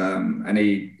Robbie, and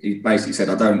he basically said,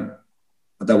 I don't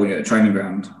want you at the training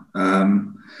ground.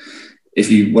 If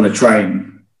you want to train,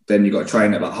 then you've got to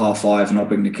train at like 5:30, and I'll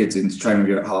bring the kids in to train with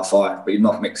you at 5:30, but you're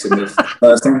not mixing with the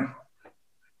first thing.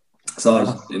 So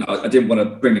I didn't want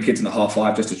to bring the kids in at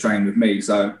 5:30 just to train with me.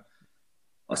 So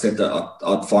I said that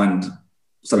I'd find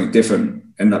something different.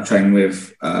 Ended up training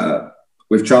with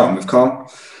Charlton, with Carl.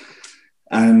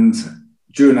 And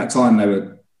during that time, they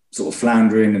were sort of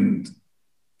floundering and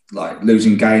like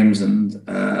losing games. And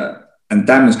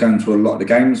Dan was going to a lot of the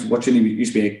games, watching. He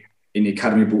used to be in the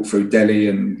academy, brought through Delhi,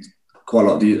 and quite a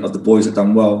lot of the boys had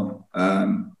done well.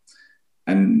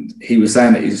 And he was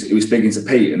saying that he was speaking to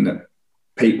Pete, and that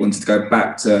Pete wanted to go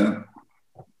back to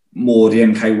more the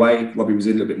MK way. Robbie was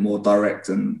a little bit more direct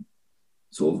and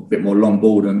sort of a bit more long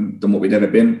ball than what we'd ever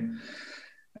been.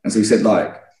 And so he said,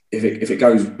 like, if it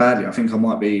goes badly, I think I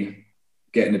might be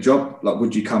getting a job. Like,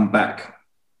 would you come back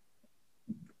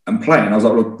and play? And I was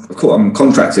like, well, of course, I'm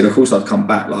contracted. Of course I'd come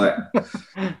back. Like,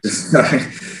 just,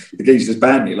 the geese just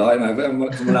banned me. Like, if I'm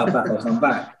allowed back, I'll come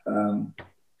back.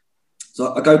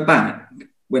 So I go back.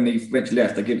 When he eventually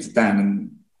left, they give it to Dan,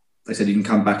 and they said, you can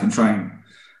come back and train.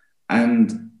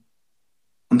 And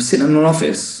I'm sitting in an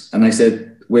office, and they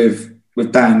said, with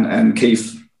Dan and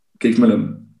Keith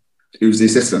Millam, who was the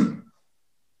assistant.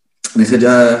 And they said,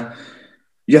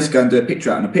 you have to go and do a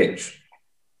picture out on the pitch.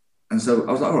 And so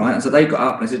I was like, all right. And so they got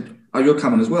up and they said, oh, you're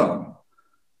coming as well.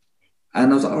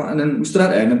 And I was like, all right. And then we stood out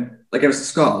there, and then they gave us a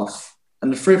scarf,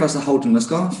 and the 3 of us are holding the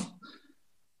scarf.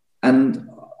 And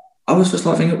I was just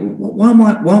like thinking, why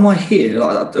am I here?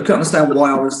 Like, I couldn't understand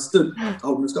why I was stood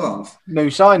holding the scarf. No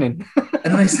signing.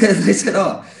 And they said,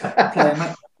 oh,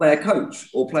 player coach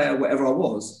or player whatever I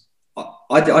was.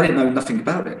 I didn't know nothing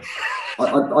about it.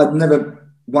 I'd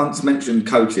never once mentioned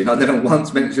coaching. I'd never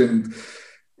once mentioned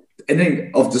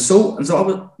anything of the sort. And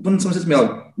so when someone said to me,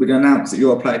 "Oh, we're going to announce that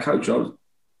you're a player coach,"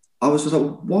 I was just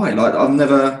like, why? Like, I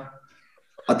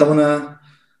don't want to.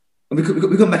 We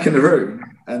got back in the room,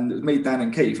 and it was me, Dan,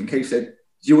 and Keith. And Keith said,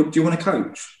 "Do you want to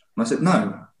coach?" And I said, "No."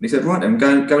 And he said, "Right then,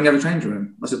 go in the other change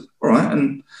room." I said, "All right."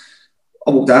 And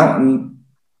I walked out, and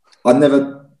I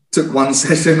never took one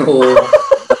session or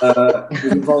was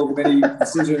involved in any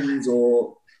decisions,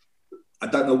 or I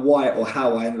don't know why or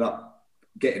how I ended up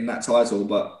getting that title,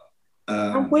 but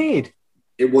how weird.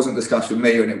 It wasn't discussed with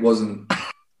me, and it wasn't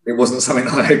something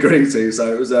that I agreed to.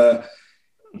 So it was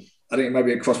I think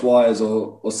maybe it crossed wires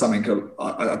or something.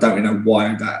 I don't really know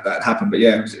why that happened, but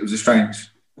yeah, it was a strange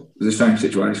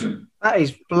situation. That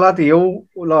is bloody all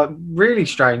like really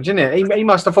strange, isn't it? He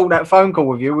must have thought that phone call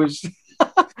with you was.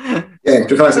 Yeah,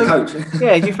 to as a coach.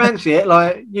 Yeah, do you fancy it?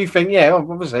 Like you think, yeah,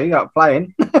 obviously, like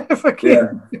playing. Yeah,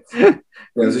 it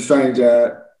was a strange.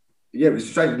 It was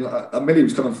strange. Like, Millie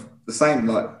was kind of the same.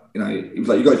 Like, you know, he was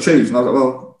like, "You got to choose," and I was like,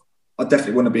 "Well, I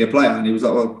definitely want to be a player," and he was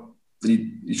like, "Well,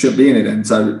 you shouldn't be in it then."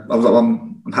 So I was like, well,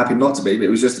 I'm happy not to be, but it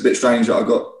was just a bit strange that I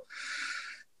got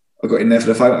in there for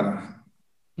the photo.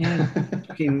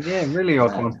 Yeah, really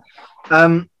odd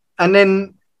one. And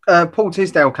then Paul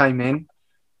Tisdale came in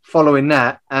following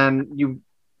that, and you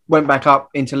went back up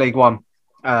into League One,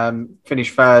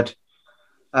 finished third,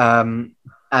 and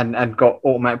got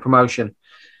automatic promotion.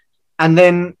 And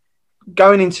then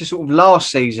going into sort of last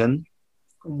season,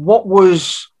 what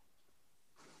was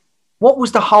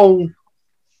the whole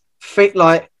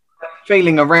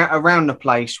feeling around the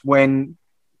place when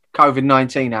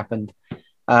COVID-19 happened?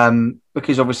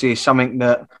 Because obviously it's something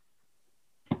that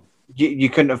you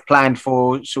couldn't have planned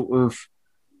for. Sort of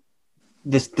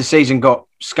the season got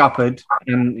scuppered,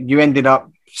 and you ended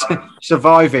up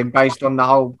surviving based on the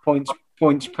whole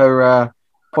points per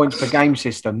game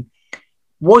system.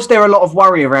 Was there a lot of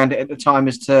worry around it at the time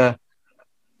as to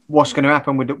what's going to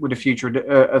happen with the future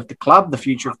of the club, the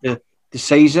future of the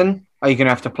season? Are you going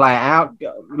to have to play it out?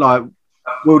 Like,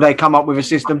 will they come up with a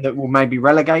system that will maybe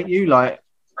relegate you? Like,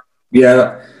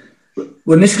 yeah.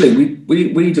 Well, initially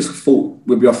we just thought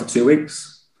we'd be off for 2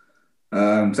 weeks.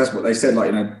 So that's what they said.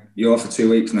 Like, you know, you're off for 2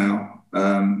 weeks now.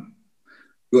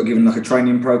 We got given like a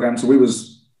training program. So we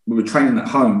were training at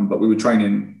home, but we were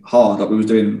training hard. Like, we were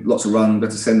doing lots of runs. We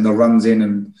had to send the runs in,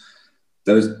 and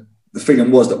the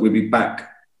feeling was that we'd be back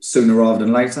sooner rather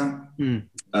than later. And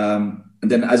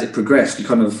then as it progressed, you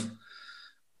kind of,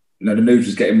 you know, the news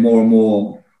was getting more and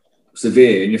more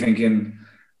severe, and you're thinking,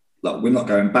 like, we're not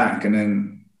going back. And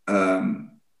then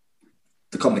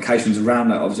the complications around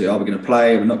that, obviously, are we going to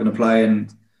play? We're not going to play. And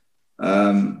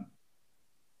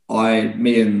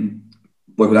me and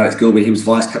a boy called Alex Gilby, he was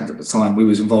vice captain at the time. We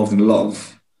was involved in a lot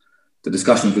of the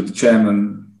discussions with the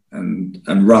chairman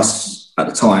and Russ at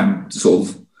the time to sort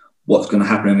of what's going to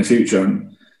happen in the future.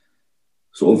 And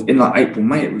sort of in like April,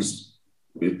 May, it was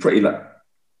pretty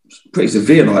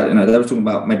severe. Like, you know, they were talking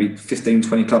about maybe 15,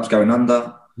 20 clubs going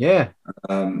under. Yeah.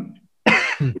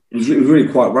 It was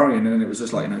really quite worrying. And it was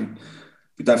just like, you know,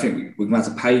 we don't think we're going to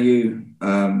have to pay you.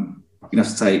 You have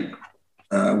to take,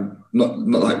 not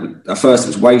like, at first it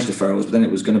was wage deferrals, but then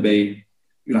it was going to be,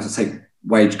 you have to take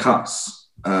wage cuts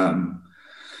and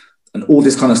all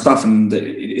this kind of stuff. And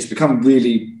it's become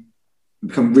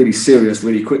really serious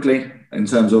really quickly in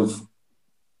terms of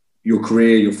your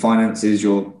career, your finances,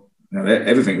 your, you know,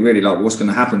 everything really, like what's going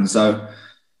to happen. So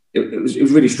it was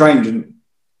really strange, and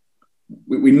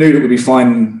we knew that we'd be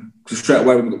fine straight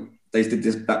away when they did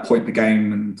that point per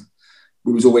game, and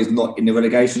we was always not in the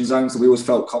relegation zone, so we always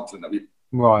felt confident that we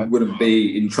wouldn't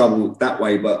be in trouble that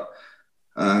way. But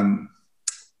you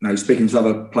know, speaking to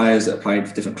other players that played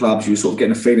for different clubs, you were sort of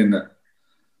getting a feeling that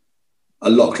a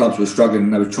lot of clubs were struggling,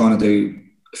 and they were trying to do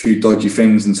a few dodgy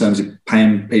things in terms of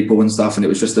paying people and stuff, and it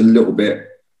was just a little bit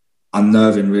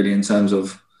unnerving, really, in terms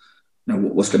of, you know,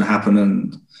 what's going to happen.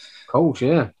 And of course,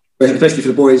 yeah, especially for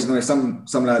the boys, you know, some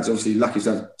lads obviously lucky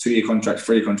to have 2-year contracts,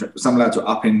 3-year contracts, but some lads were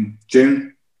up in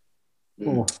June.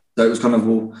 So it was kind of,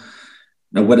 well, you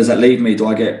know, where does that leave me? Do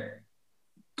I get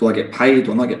paid?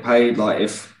 Do I not get paid? Like,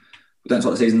 if we don't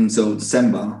start the season until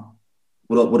December,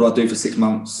 what do I do for 6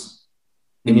 months?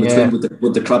 In between,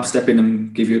 would the club step in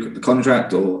and give you the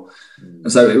contract? And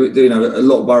so, you know, a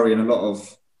lot of worry and a lot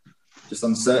of just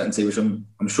uncertainty, which I'm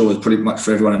sure is pretty much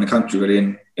for everyone in the country,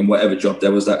 really, in whatever job.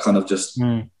 There was that kind of just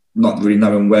not really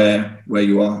knowing where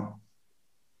you are.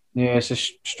 Yeah, it's a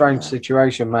strange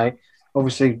situation, mate.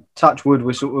 Obviously, touch wood,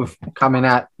 we're sort of coming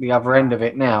at the other end of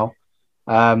it now.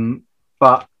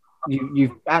 But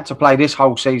you've had to play this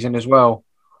whole season as well,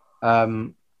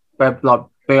 but like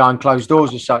behind closed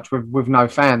doors as such, with no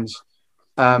fans.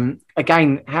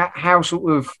 Again, how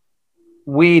sort of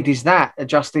weird is that,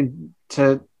 adjusting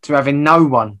to having no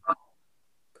one?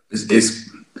 It's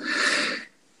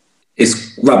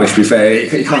rubbish, to be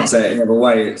fair. You can't say it another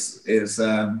way. It's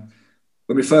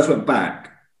when we first went back,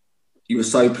 you were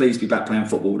so pleased to be back playing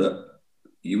football that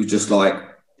you were just like,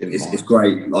 it's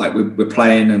great. Like we're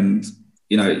playing, and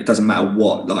you know it doesn't matter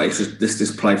what. Like it's just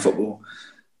this play football,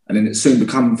 and then it soon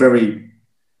become very,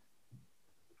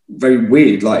 very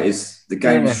weird. Like the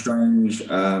game is strange.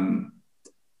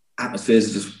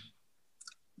 Atmospheres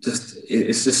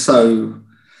it's just so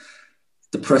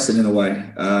depressing in a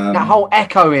way. That whole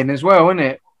echoing as well, isn't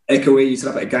it? Echoey, you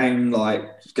set up at a game, like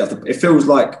it feels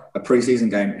like a pre-season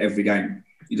game every game.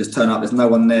 You just turn up, there's no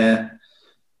one there.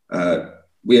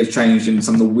 We have changed in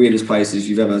some of the weirdest places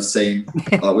you've ever seen.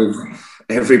 Like with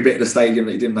every bit of the stadium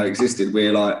that you didn't know existed.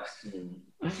 We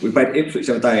played Ipswich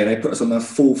the other day, they put us on the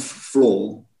 4th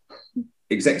floor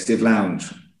executive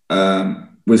lounge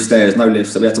with stairs, no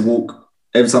lifts, so we had to walk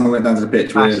every time we went down to the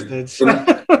pitch.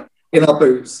 We're in our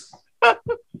boots,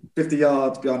 50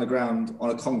 yards behind the ground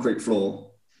on a concrete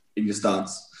floor in your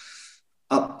studs,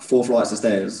 up 4 flights of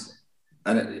stairs,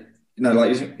 and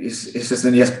it's just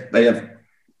then they have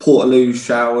Portaloo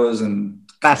showers, and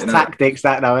that's tactics,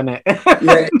 that though, isn't it?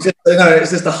 Yeah,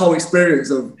 it's just the whole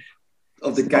experience of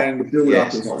the game, the build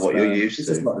up. It's not what you're used to. It's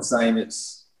just not the same.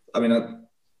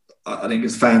 I think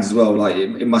as fans as well, like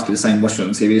it must be the same watching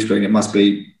on the TV screen. It must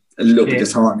be a little bit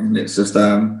disheartening. It's just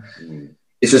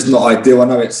not ideal. I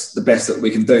know it's the best that we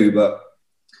can do, but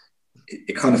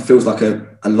it kind of feels like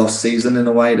a lost season in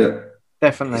a way. That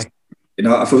definitely,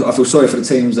 I feel sorry for the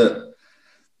teams that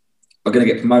are going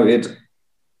to get promoted,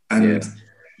 and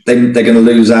then they're going to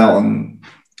lose out on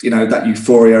that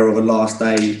euphoria of a last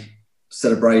day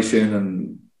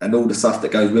celebration and all the stuff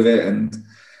that goes with it. And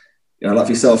like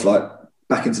for yourself, like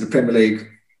back into the Premier League,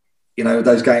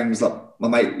 those games, like my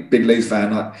mate, big Leeds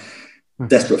fan, like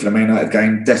desperate for the Man United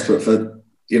game, desperate for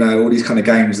all these kind of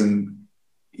games, and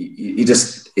it's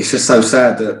just so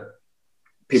sad that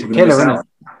people are going to miss out.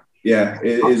 Yeah,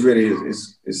 it is really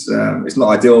it's not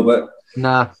ideal, but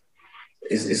nah.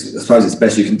 I suppose it's the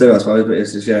best you can do. I suppose, but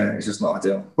it's just not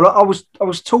ideal. Well, I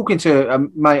was talking to a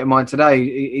mate of mine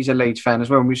today. He's a Leeds fan as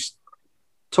well, and we was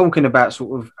talking about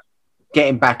sort of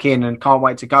getting back in and can't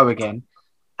wait to go again.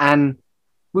 And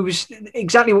we was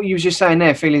exactly what you was just saying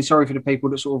there, feeling sorry for the people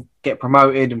that sort of get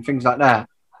promoted and things like that.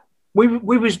 We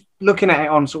was looking at it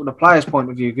on sort of the players' point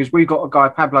of view, because we've got a guy,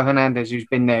 Pablo Hernandez, who's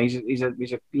been there. He's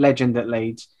a legend at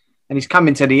Leeds, and he's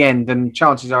coming to the end, and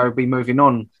chances are he'll be moving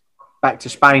on back to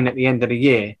Spain at the end of the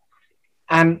year.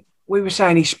 And we were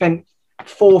saying he spent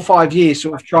 4 or 5 years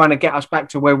sort of trying to get us back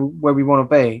to where we want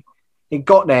to be. He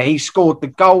got there. He scored the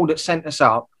goal that sent us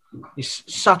up. It's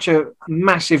such a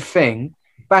massive thing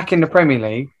back in the Premier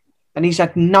League, and he's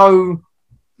had no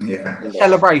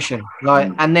celebration.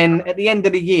 And then at the end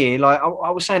of the year, like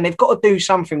I was saying, they've got to do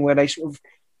something where they sort of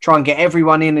try and get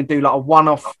everyone in and do like a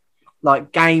one-off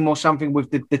like game or something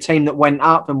with the team that went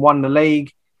up and won the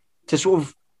league, to sort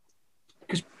of,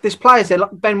 because there's players there,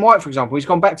 like Ben White, for example. He's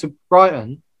gone back to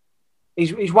Brighton.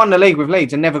 He's won the league with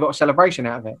Leeds and never got a celebration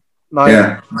out of it.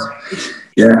 It's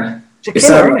a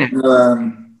killer, isn't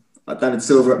it? Like David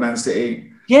Silva at Man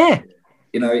City. Yeah.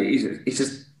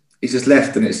 He's just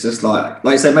left, and it's just like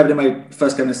you say, maybe they may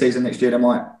first game of the season next year, they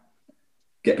might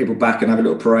get people back and have a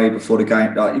little parade before the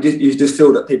game. Like you just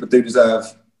feel that people do deserve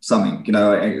something.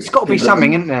 It's got to be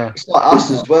something, isn't there? It's like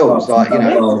us as well. It's like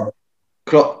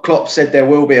Klopp said there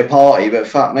will be a party, but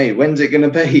fuck me, when's it going to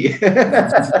be?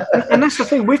 And that's the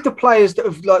thing with the players that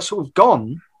have like sort of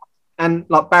gone, and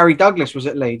like Barry Douglas was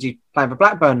at Leeds, he's playing for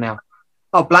Blackburn now.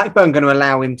 Are Blackburn going to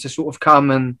allow him to sort of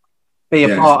come and be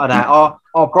a part of that?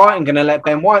 Are Brighton going to let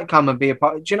Ben White come and be a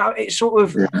part? Do you know, it's sort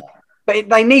of, but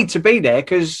they need to be there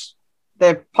because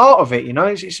they're part of it.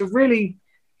 It's a really,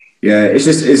 it's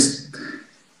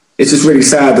just really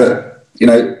sad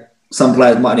that some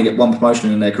players might only get one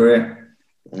promotion in their career.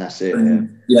 And that's it.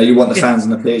 You want the fans on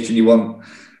the pitch, and you want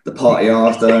the party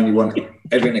after, and you want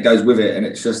everything that goes with it. And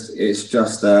it's just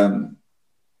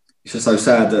so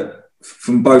sad that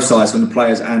from both sides, from the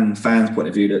players and fans' point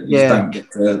of view, that you just don't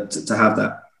get to have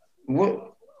that.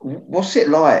 What's it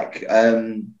like?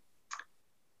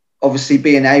 Obviously,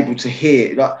 being able to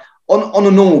hear like on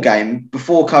a normal game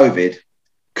before COVID,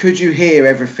 could you hear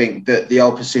everything that the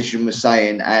opposition was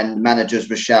saying and managers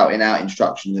were shouting out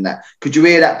instructions and that? Could you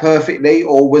hear that perfectly,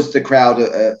 or was the crowd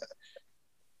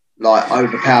like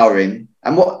overpowering?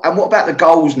 And what about the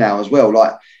goals now as well?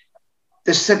 Like,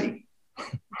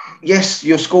 yes,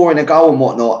 you're scoring a goal and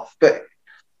whatnot, but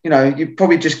you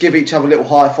probably just give each other a little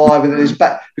high five and then it's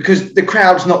back because the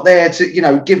crowd's not there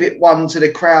to give it one to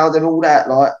the crowd and all that.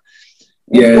 Like,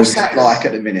 what's that like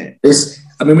at the minute?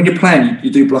 When you're playing, you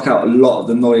do block out a lot of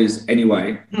the noise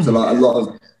anyway. So like a lot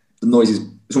of the noise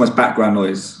it's almost background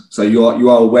noise. So you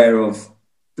are aware of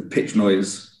the pitch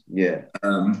noise. Yeah.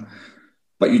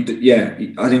 But I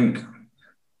think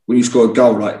when you score a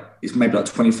goal, like it's maybe like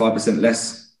 25%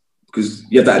 less because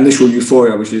you have that initial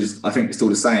euphoria, which is I think it's still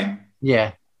the same.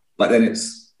 Yeah. But then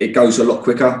it goes a lot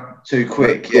quicker. Too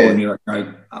quick. Yeah. And you're like,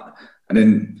 and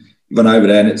then you run over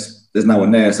there and there's no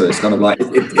one there, so it's kind of like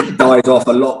it dies off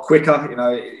a lot quicker.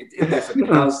 It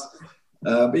definitely does.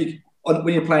 But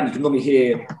when you're playing, you can normally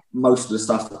hear most of the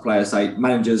stuff that players say.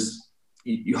 Managers,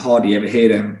 you hardly ever hear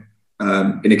them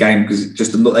in a game because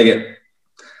just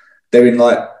they're in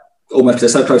like almost they're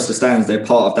so close to the stands, they're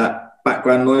part of that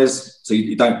background noise, so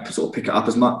you don't sort of pick it up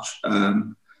as much.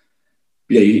 Now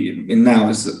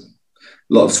there's a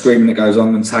lot of screaming that goes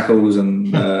on and tackles, and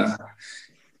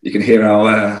you can hear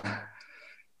our.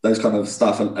 Those kind of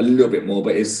stuff a little bit more,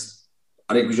 but I think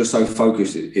because you're so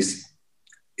focused, it's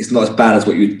not as bad as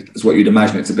what you'd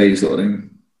imagine it to be, sort of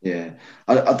thing. Yeah,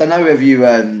 I don't know whether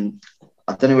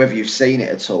you've seen it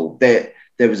at all. There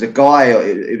was a guy.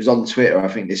 It was on Twitter, I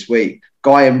think, this week.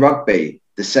 Guy in rugby,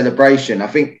 the celebration. I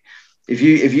think if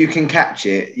you can catch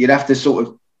it, you'd have to sort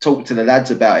of talk to the lads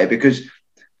about it because,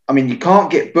 you can't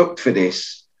get booked for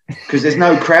this because there's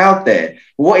no crowd there.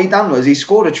 What he done was he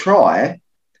scored a try.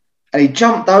 And he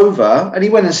jumped over and he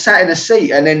went and sat in a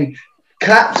seat and then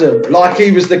clapped him like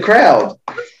he was the crowd.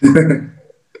 But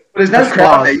there's no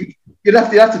crowd there. You'd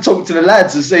have to talk to the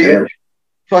lads and see if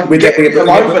I can get them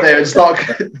over there and start.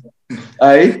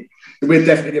 Hey? We'd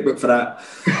definitely get booked for that.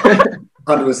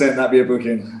 100% that'd be a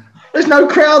booking. There's no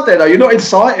crowd there though. You're not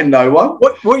inciting no one.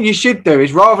 What you should do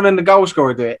is rather than the goal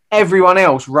scorer do it, everyone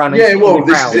else run and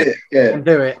this is it. Yeah. And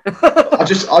do it.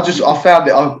 I found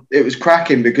it. It was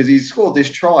cracking because he scored this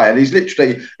try and he's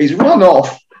run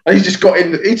off and he's just got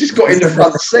in the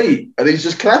front seat and he's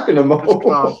just clapping them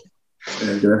all.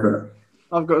 Yeah, go for it.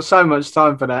 I've got so much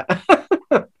time for that.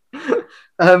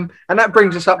 And that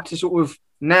brings us up to sort of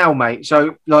now, mate.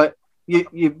 So like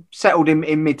you settled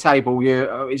in mid-table.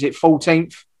 Is it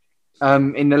 14th?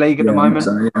 In the league at the moment.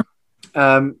 So,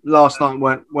 yeah. Last night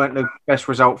weren't the best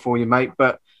result for you, mate,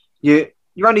 but you're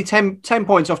only 10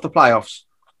 points off the playoffs.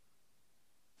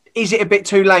 Is it a bit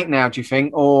too late now, do you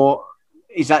think, or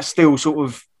is that still sort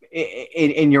of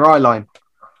in your eye line?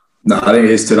 No, I think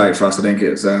it is too late for us. I think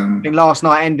it's. I think last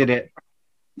night ended it.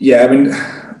 Yeah,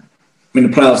 the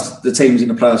playoffs. The teams in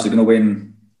the playoffs are going to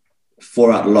win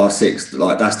 4 out of the last 6.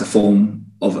 Like that's the form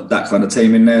of that kind of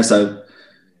team in there. So.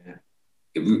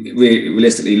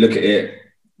 Realistically, look at it.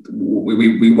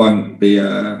 We won't be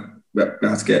able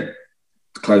to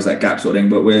close that gap sort of thing.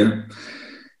 But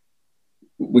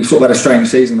we sort of had a strange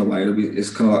season in a way.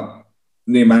 It's kind of like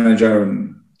new manager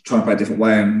and trying to play a different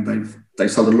way. And they've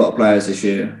sold a lot of players this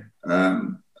year. I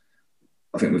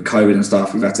think with COVID and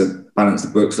stuff, we've had to balance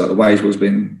the books. Like the wage bill's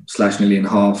been slashed nearly in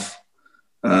half.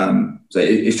 So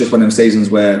it's just one of them seasons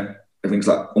where everything's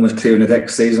like almost clear in the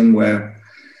next season where.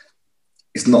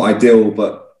 It's not ideal,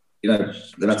 but they've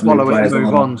had to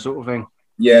move on, sort of thing.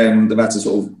 Yeah, and they've had to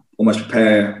sort of almost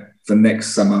prepare for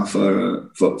next summer for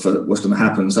what's going to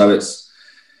happen. So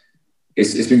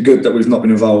it's been good that we've not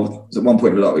been involved. At one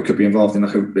point, we could be involved in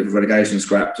like a bit of relegation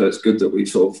scrap. So it's good that we've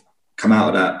sort of come out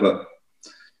of that. But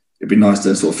it'd be nice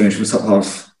to sort of finish with the top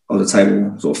half of the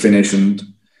table, sort of finish, and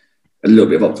a little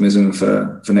bit of optimism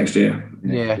for next year.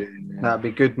 Yeah. That'd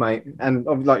be good, mate. And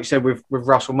like you said, with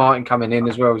Russell Martin coming in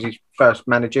as well as his first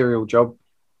managerial job,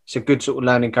 it's a good sort of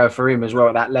learning curve for him as well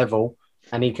at that level.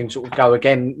 And he can sort of go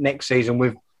again next season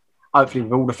hopefully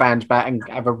with all the fans back and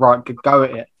have a right good go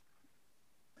at it.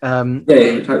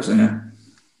 I hope so, yeah.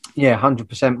 Yeah,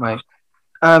 100%,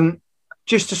 mate.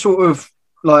 Just to sort of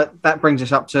like that brings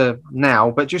us up to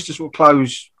now, but just to sort of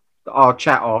close our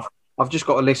chat off, I've just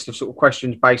got a list of sort of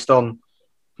questions based on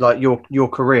like your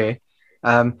career.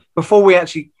 Before we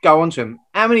actually go on to him,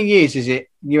 how many years is it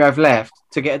you have left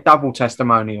to get a double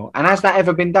testimonial? And has that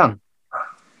ever been done?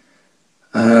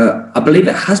 I believe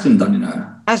it has been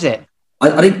done, Has it?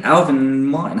 I think Alvin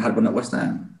Martin had one at West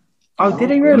Ham. Oh, did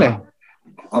he really?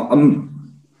 I'm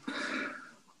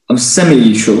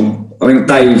semi-sure. I think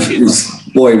Dave, his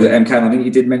boy at MCAM, I think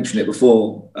he did mention it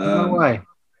before. No way.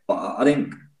 But I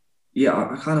think Yeah,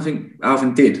 I kind of think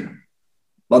Alvin did.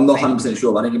 I'm not 100%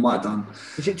 sure, but I think he might have done.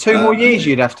 Is it 2 more years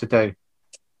you'd have to do?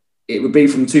 It would be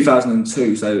from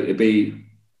 2002, so it'd be.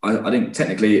 I think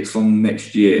technically it's from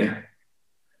next year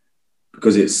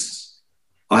because it's.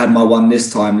 I had my one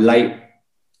this time late.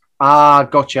 Ah,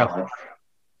 gotcha.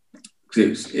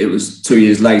 It was 2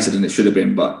 years later than it should have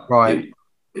been, but right.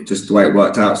 It just the way it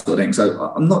worked out, sort of thing. So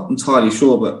I'm not entirely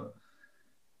sure, but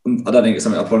I don't think it's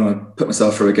something I probably want to put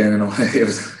myself through again. And it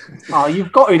was. Oh,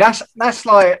 you've got to. That's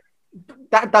like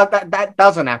that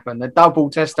doesn't happen. The double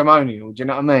testimonial. Do you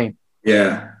know what I mean?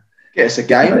 Yeah. Get us a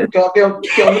game. Get on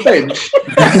the bench.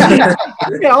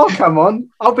 Yeah, I'll come on.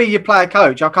 I'll be your player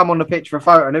coach. I'll come on the pitch for a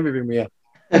photo and everything with you.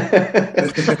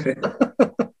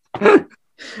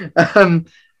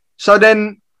 So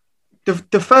then,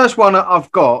 the first one that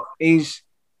I've got is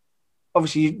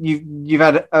obviously you've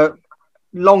had a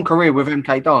long career with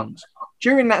MK Dons.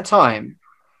 During that time,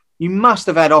 you must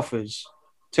have had offers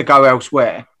to go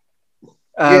elsewhere.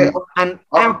 And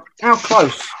how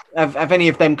close have any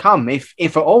of them come, if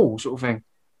at all, sort of thing?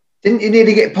 Didn't you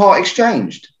nearly get part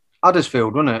exchanged?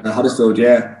 Huddersfield, wasn't it? Huddersfield,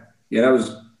 yeah. Yeah, that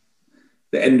was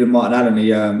the end of Martin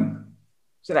Allen.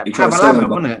 So that Pavel,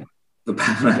 wasn't it? The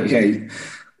Pavel, yeah.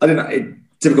 I didn't know.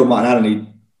 Typical Martin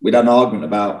Allen, we'd had an argument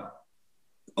about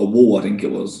a wall, I think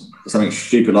it was, something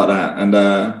stupid like that. And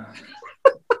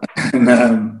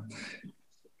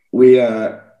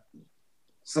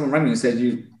someone rang me and said,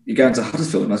 you're going to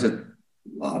Huddersfield? And I said,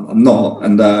 well, I'm not.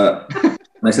 And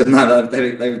they said, no,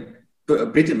 they put a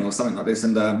bid in or something like this.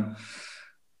 And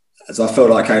so I felt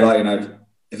like, okay,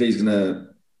 if he's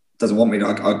doesn't want me,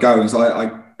 I'll go. And so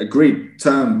I agreed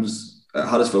terms at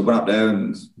Huddersfield, went up there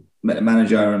and met the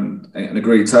manager and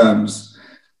agreed terms.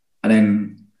 And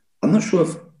then I'm not sure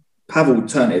if Pavel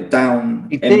turned it down.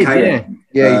 He did, yeah.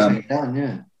 Yeah, he turned it down,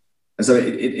 yeah. And so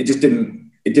it just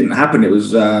didn't happen. It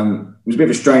was a bit of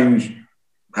a strange,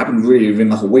 happened really within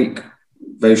like a week.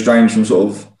 Very strange from sort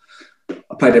of,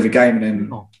 I played every game and then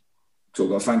sort of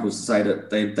got a phone call to say that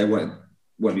they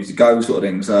want you to go, sort of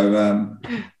thing. So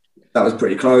that was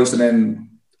pretty close. And then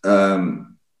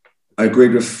I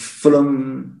agreed with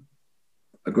Fulham,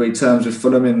 agreed terms with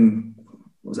Fulham in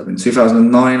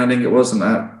 2009, I think it was, something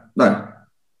like that. No.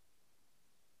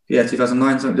 Yeah,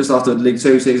 2009, something, just after the League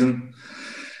Two season.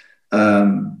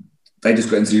 They just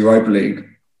got into the Europa League.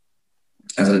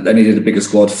 And so they needed a bigger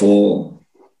squad for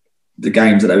the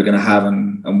games that they were going to have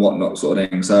and whatnot, sort of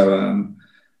thing. So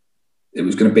it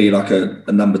was going to be like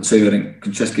a number two. I think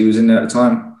Konchesky was in there at the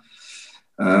time.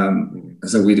 And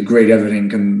so we'd agreed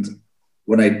everything. And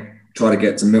when they tried to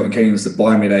get to Milton Keynes to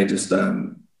buy me, they just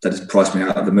priced me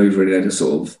out of the move, really. They just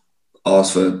sort of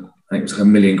asked for, I think it was like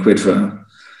 £1 million for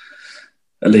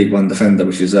a League One defender,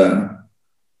 which is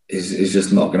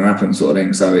just not going to happen, sort of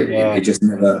thing. So it just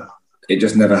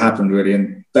never happened, really.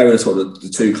 And they were sort of the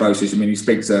two closest. I mean, you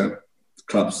speak to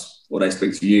clubs or they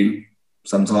speak to you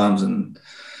sometimes, and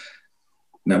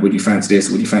would you fancy this?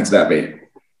 Would you fancy that bit?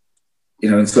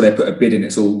 Until they put a bid in,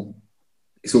 it's all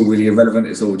really irrelevant.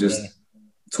 It's all just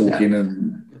talking.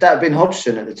 And would that have been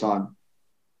Hodgson at the time?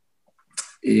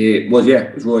 It was, yeah.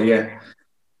 It was Roy, yeah.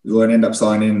 Roy ended up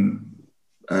signing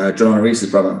John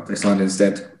Reese's brother. They signed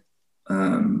instead.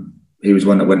 He was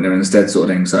one that went there instead, sort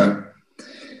of thing. So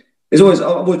I've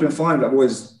always been fine. I've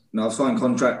always, I've signed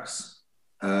contracts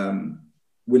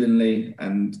willingly,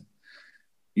 and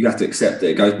you have to accept that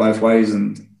it goes both ways.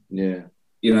 And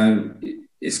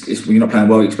it's when you're not playing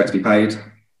well, you expect to be paid.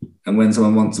 And when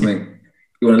someone wants something,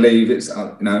 you want to leave. It's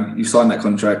you sign that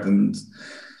contract, and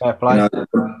fair play.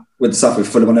 With the stuff with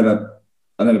Fulham,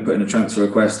 I never put in a transfer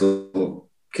request or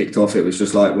kicked off. It was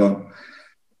just like, well,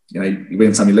 you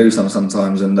win some, you lose some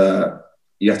sometimes, and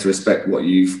you have to respect what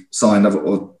you've signed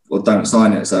or don't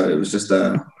sign it. So it was just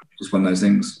one of those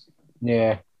things.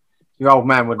 Yeah, your old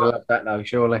man would have loved that though,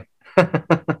 surely.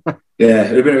 Yeah,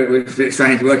 it would have been a bit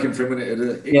strange working for him,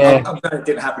 wouldn't it? Yeah. I'm glad it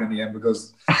didn't happen in the end,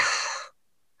 because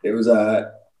it was.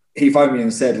 He phoned me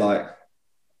and said, like,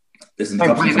 "Listen,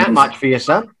 don't pay that much for your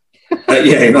son."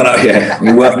 Yeah,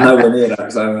 we're worth nowhere near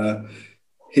that. So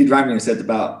he rang me and said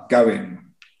about going,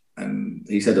 and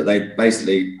he said that they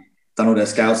basically done all their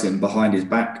scouting behind his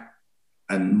back,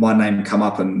 and my name come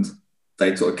up, and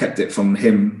they sort of kept it from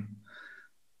him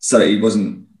so that he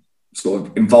wasn't sort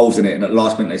of involved in it. And at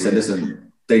last minute, they said,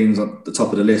 "Listen, Dean's on the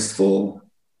top of the list for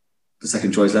the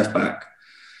second choice left back.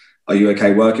 Are you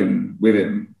okay working with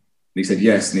him?" And he said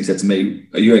yes, and he said to me,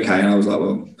 "Are you okay?" And I was like,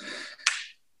 "Well,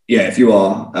 yeah, if you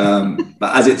are."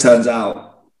 But as it turns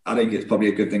out, I think it's probably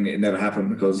a good thing that it never happened,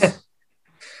 because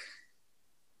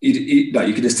you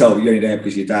could just tell you're only there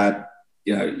because your dad,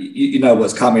 you know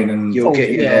what's coming, and you'll get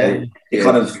it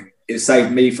kind of it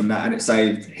saved me from that, and it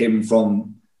saved him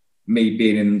from me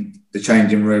being in the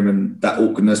changing room and that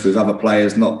awkwardness with other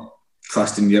players not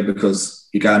trusting you because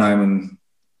you're going home and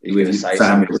you're with your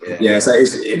family. Yeah, so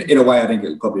it's, in a way, I think it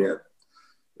was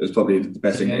probably the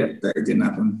best thing that it didn't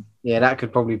happen. Yeah, that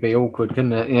could probably be awkward,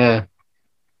 couldn't it? Yeah.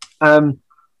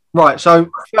 Right, so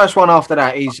first one after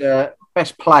that is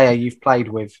best player you've played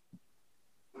with.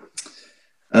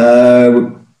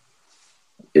 Probably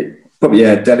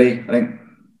Delhi. I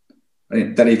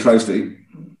think Delhi closely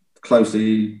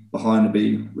behind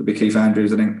would be Keith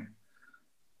Andrews. I think.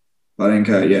 But I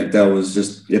think Del was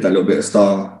just that little bit of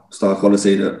star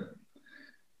quality that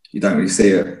you don't really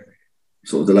see at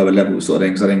sort of the lower levels sort of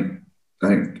things. I think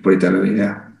probably Delhi.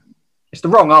 Yeah. It's the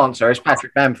wrong answer. It's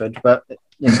Patrick Bamford, but.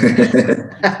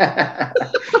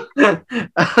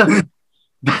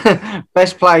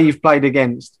 Best player you've played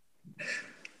against?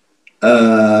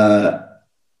 Hazard.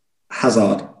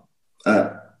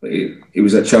 He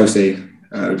was at Chelsea.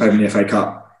 We played in the FA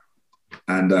Cup,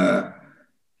 and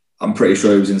I'm pretty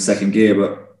sure he was in second gear.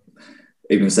 But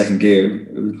even in second gear,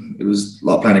 it was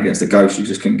like playing against a ghost. You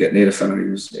just couldn't get near the fellow.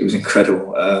 It was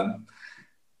incredible.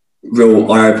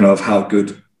 Real eye opener of how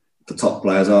good the top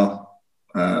players are.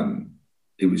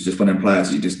 It was just one of them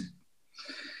players. You just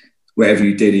whatever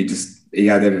you did, he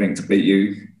had everything to beat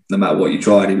you, no matter what you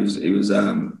tried. He was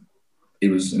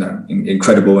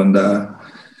incredible, and as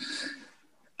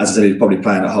I said, he was probably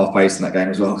playing at half pace in that game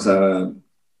as well. So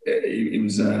he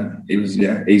was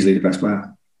easily the best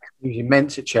player. He was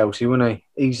immense at Chelsea, wasn't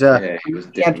he? He was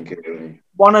good.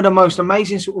 One of the most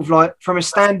amazing sort of like from a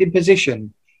standing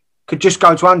position, could just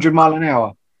go to 100 mile an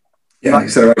hour. Yeah, like,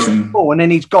 acceleration. Oh, and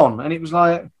then he's gone, and it was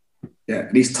like. Yeah,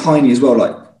 and he's tiny as well.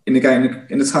 Like in the game,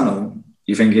 in the tunnel,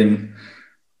 you're thinking,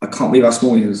 I can't believe how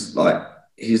small he is. Like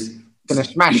he's gonna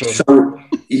smash it. I'm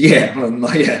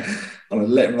gonna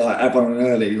let him like have one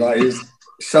early. Like his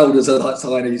shoulders are like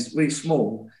tiny. He's really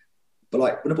small, but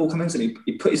like when the ball comes in,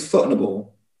 he put his foot on the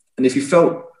ball, and if you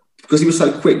felt because he was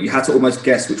so quick, you had to almost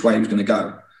guess which way he was going to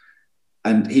go,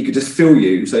 and he could just feel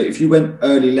you. So if you went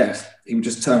early left, he would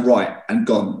just turn right and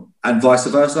gone, and vice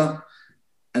versa,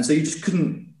 and so you just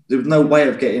couldn't. There was no way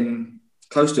of getting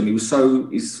close to him.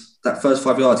 That first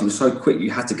 5 yards, he was so quick. You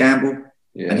had to gamble,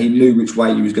 and he knew which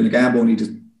way he was going to gamble, and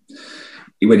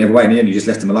he went the other way. In the end, you just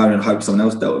left him alone and hoped someone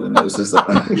else dealt with him. It was just like,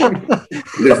 don't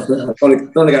want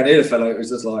to go near the fellow. It was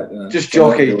just like just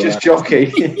jockey.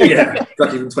 Yeah,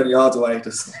 jockey from 20 yards away.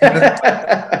 Just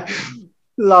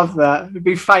love that. It'd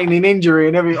be feigning injury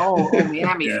and everything. The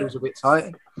hammy feels a bit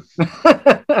tight.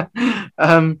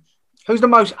 Who's the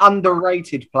most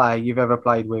underrated player you've ever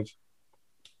played with?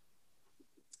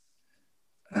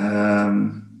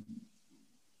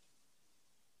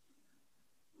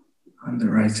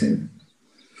 Underrated.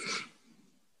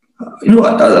 You know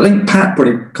what? I think Pat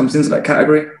probably comes into that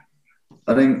category.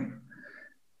 I think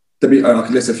I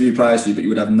could list a few players to you, but you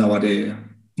would have no idea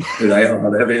who they are. I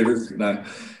played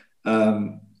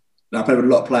with a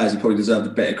lot of players who probably deserved a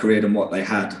better career than what they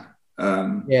had.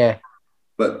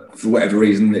 But for whatever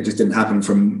reason, it just didn't happen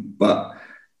But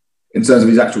in terms of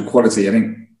his actual quality, I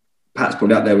think Pat's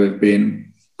probably out there with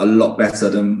being a lot better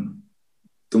than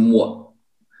what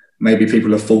maybe people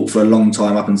have thought for a long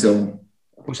time up until.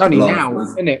 It's only now,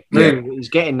 isn't it? Yeah. He's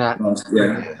getting that.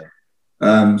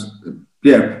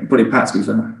 Probably Pat's good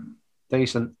for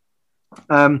decent.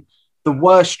 The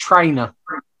worst trainer.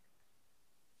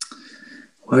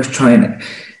 Worst trainer.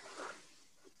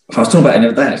 I was talking about it the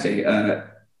other day actually.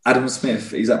 Adam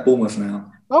Smith, he's at Bournemouth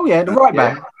now. Oh yeah, the right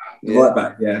back. The right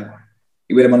back, yeah.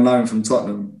 He went him on loan from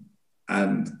Tottenham,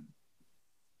 and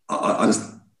I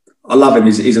love him.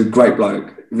 He's a great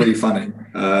bloke, really funny.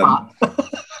 But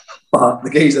the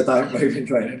geezer don't move in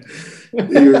training.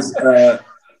 He was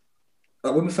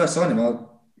when we first signed him,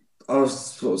 I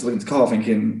was sort of looking to Carl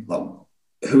thinking, like,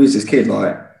 who is this kid?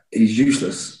 Like, he's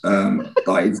useless.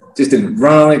 Like, he just didn't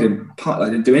run, he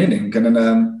didn't do anything. And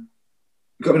then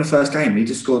got him in the first game. He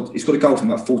scored a goal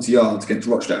from about 40 yards against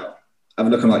Rochdale. Have a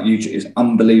look on like YouTube. It's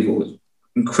unbelievable. It's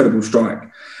incredible strike.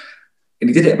 And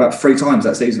he did it about 3 times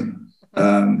that season.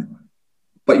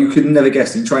 But you could never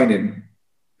guess in training,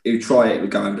 he would try it, it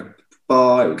would go over the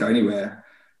bar, it would go anywhere.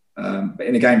 But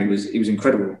in the game, he was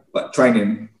incredible. But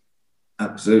training,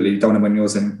 absolutely, don't want to win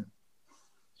yours in.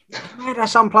 Yeah,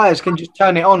 some players can just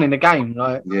turn it on in the game.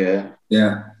 Like, yeah.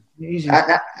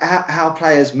 How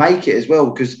players make it as well,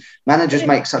 because managers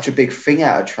make such a big thing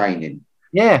out of training.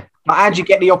 Yeah, like how do you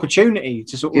get the opportunity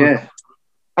to sort of? Yeah,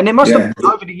 and there must have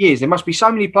over the years there must be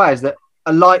so many players that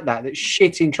are like that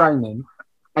shit in training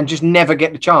and just never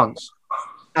get the chance,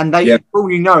 and they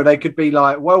all they could be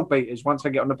like world beaters once they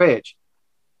get on the pitch.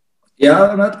 Yeah,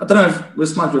 I don't know if with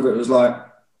Smudge whether it was like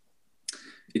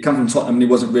he come from Tottenham and he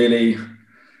wasn't really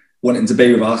wanting to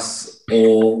be with us,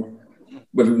 or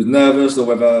whether he was nervous, or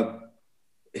whether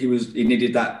he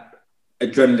needed that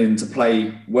adrenaline to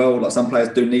play well. Like some players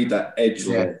do need that edge.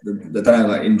 Yeah. They don't know,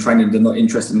 like in training, they're not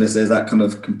interested unless there's that kind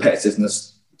of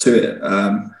competitiveness to it.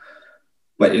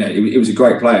 But he was a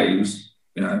great player.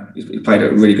 He played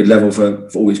at a really good level for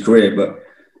all his career. But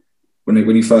when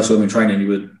you first saw him in training,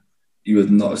 you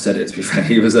would not have said it. To be fair,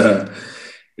 he was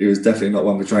definitely not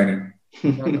one for training.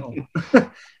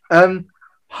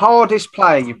 Hardest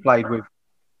player you've played with?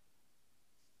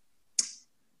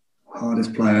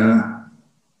 Hardest player,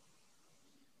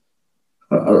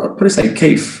 I'd probably say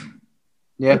Keith.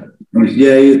 Yeah.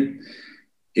 Yeah,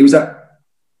 he was that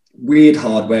weird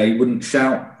hard where he wouldn't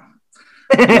shout.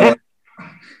 He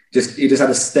just had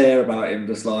a stare about him,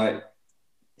 just like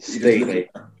Steely.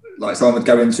 Like someone would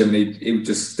go into him and he would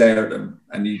just stare at them,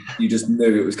 and you just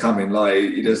knew it was coming. Like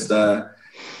he just, and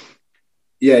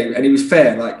he was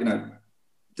fair. Like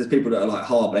there's people that are like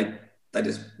hard, but they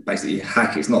just basically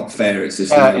hack. It's not fair. It's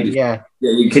just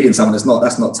you're kicking someone.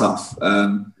 That's not tough.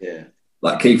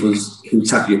 Like Keith he would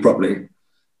tackle you properly,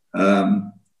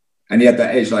 and he had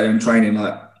that edge. Like in training,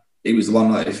 like he was the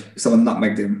one. Like if someone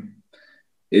nutmegged him,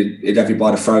 he'd have you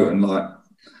by the throat, and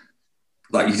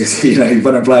like you just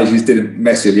one of the players you just didn't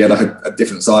mess with. He had like a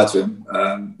different side to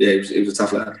him. He was a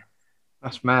tough lad.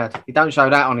 That's mad. He don't show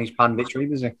that on his punditry,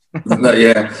 does he? No,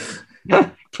 yeah.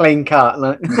 Clean cut.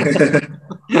 Like.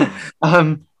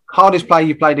 Hardest player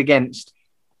you played against?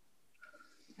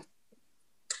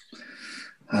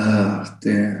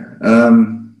 Dear.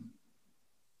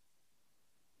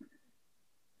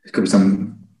 It's got to be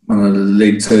one of the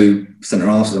League Two centre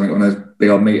halves or something. One of those big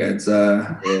old meatheads.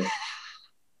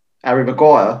 Harry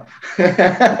Maguire.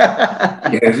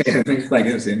 Yeah, playing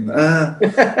against him. I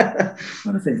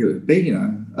don't think it would be.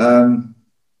 I'm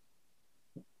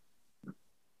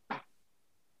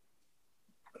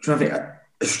trying to think.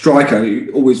 A striker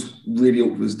who always really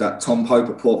was that Tom Pope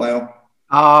at Port Vale.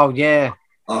 Oh yeah.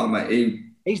 Oh mate,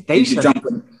 he's decent.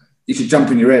 You should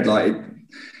jump in your head like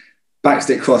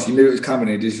backstick cross. You knew it was coming.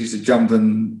 He just used to jump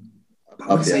and.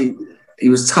 He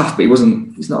was tough, but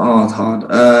he's not hard.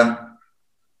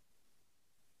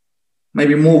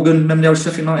 Maybe Morgan, remember the old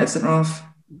Sheffield United centre half?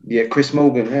 Yeah, Chris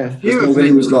Morgan. Yeah, Chris Morgan.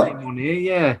 He was like,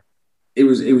 yeah. He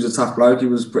was a tough bloke. He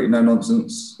was pretty no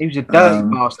nonsense. He was a dirty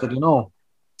bastard and all.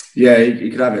 Yeah, he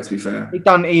could have it. To be fair, he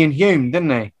done Ian Hume, didn't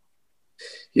he?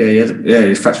 Yeah,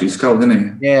 he fractured his skull,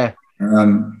 didn't he? Yeah.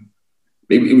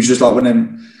 It was just like when you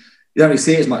don't really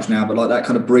see it as much now, but like that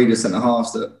kind of breed of centre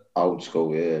halves that old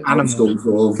school, old school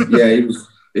sort of. Yeah, he was.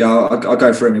 Yeah, I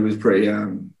go for him. He was pretty.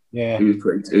 He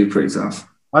was pretty tough.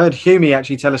 I heard Hume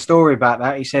actually tell a story about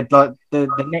that. He said like the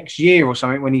next year or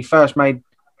something when he first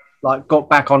got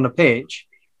back on the pitch,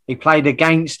 he played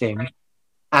against him,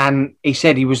 and he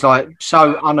said he was like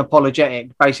so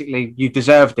unapologetic, basically you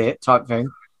deserved it type thing.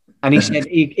 And he said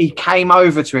he came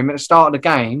over to him at the start of the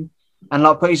game and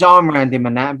like put his arm around him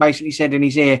and that, and basically said in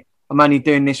his ear, "I'm only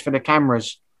doing this for the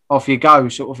cameras. Off you go,"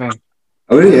 sort of thing.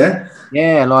 Oh yeah.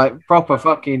 Yeah, like proper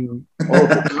fucking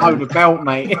load of belt,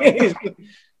 mate.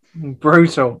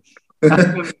 Brutal.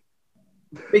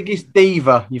 Biggest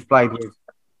diva you've played with?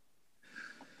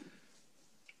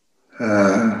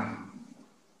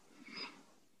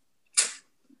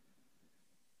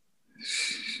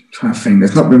 Trying to think.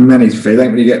 There's not been many. They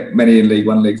don't really get many in League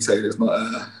One, League Two. It's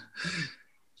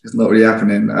not really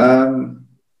happening. I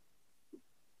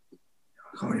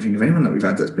can't really think of anyone that we've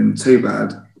had that's been too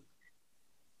bad.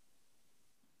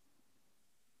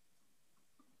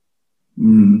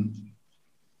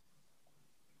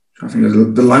 I think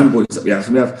of the lone boys that we have.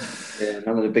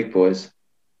 None of the big boys.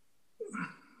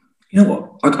 You know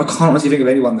what? I can't honestly think of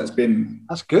anyone that's been.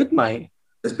 That's good, mate.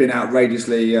 That's been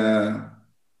outrageously.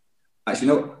 Actually,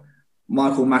 no.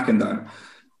 Michael McIndoe.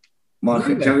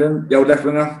 Michael, the old left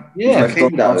winger. Yeah,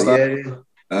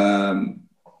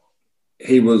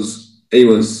 he was. He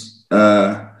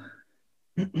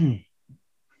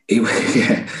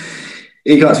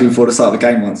got to me before the start of the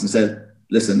game once and said,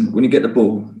 "Listen, when you get the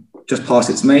ball, just pass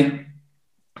it to me.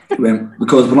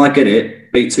 Because when I get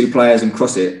it, beat two players and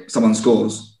cross it, someone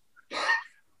scores."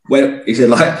 He said,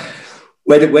 like,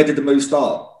 where did the move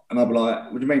start? And I'd be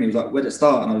like, "What do you mean?" He was like, "Where did it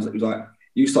start?" And he was like,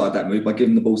 "You started that move by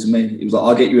giving the ball to me." He was like,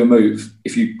 "I'll get you a move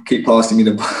if you keep passing me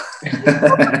the ball."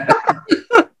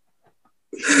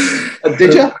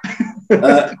 Did you?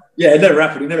 Yeah, it never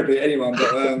happened. He never beat anyone.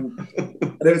 But and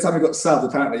every time he got subbed,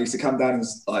 apparently he used to come down and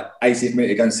like 80th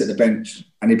minute go and sit on the bench,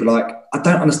 and he'd be like, "I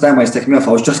don't understand why he's taking me off.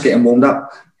 I was just getting warmed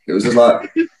up." It was just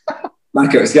like,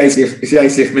 Mako, it's the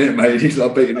 80th minute, mate. He's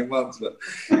like beating him once, but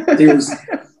he was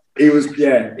a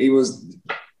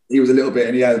little bit,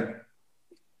 and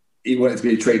he wanted to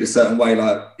be treated a certain way,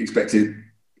 like expected,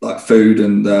 like food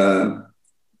and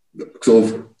sort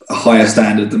of a higher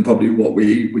standard than probably what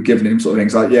we were giving him, sort of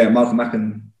things. Like, yeah, Michael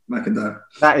Mackendale.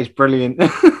 That is brilliant. I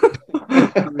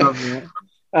love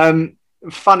that.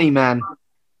 Funny man.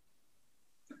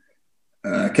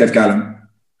 Kev Gallen.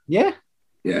 Yeah.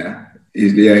 Yeah,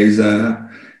 he's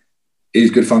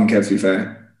good fun. Kev, to be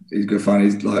fair, he's good fun.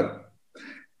 He's like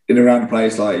in and around the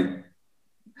place, like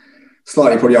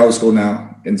slightly probably old school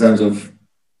now in terms of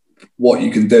what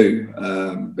you can do.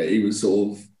 But he was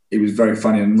very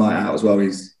funny and night out as well.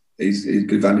 He's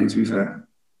good value, to be fair.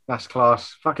 That's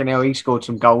class. Fucking hell, he scored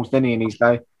some goals, didn't he, in his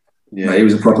day? Yeah, mate, he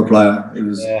was a proper player. He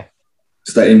was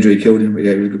just that injury killed him, but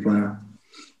yeah, he was a good player.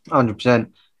 100%.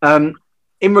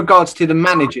 In regards to the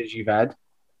managers you've had,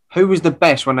 who was the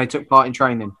best when they took part in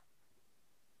training?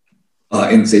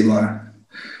 Incy,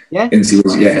 yeah. Incy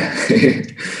was, yeah,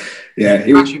 yeah.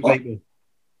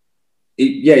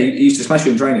 He used to smash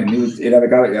you in training. He'd have a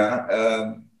go at you.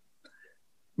 I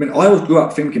mean, I always grew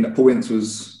up thinking that Paul Ince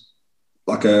was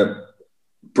like a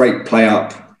break, play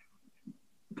up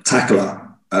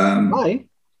tackler.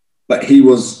 But he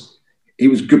was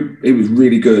good. He was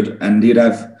really good, and he'd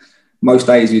have most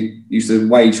days he used to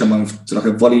wage someone to like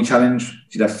a volley challenge.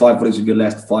 You'd have 5 volleys with your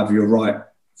left, 5 with your right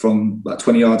from like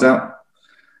 20 yards out,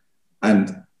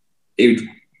 and he'd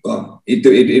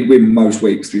win most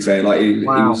weeks. To be fair, like he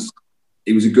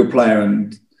was a good player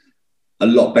and a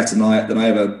lot better than I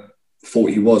ever thought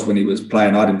he was when he was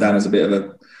playing. I had him down as a bit of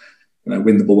a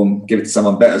win the ball and give it to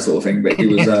someone better sort of thing. But he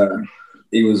was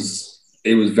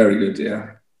he was very good.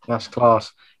 Yeah, that's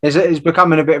class. It's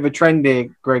becoming a bit of a trend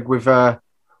here, Greg, with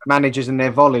managers and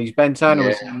their volleys. Ben Turner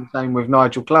was saying the same with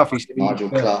Nigel Clough.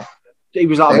 Clough. He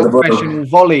was like a professional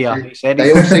volleyer, he said.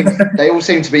 They all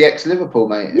seem to be ex-Liverpool,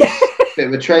 mate. Yeah. Bit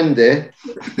of a trend here.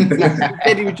 He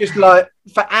said he would just like,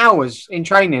 for hours in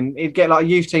training, he'd get like a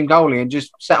youth team goalie and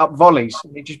just set up volleys.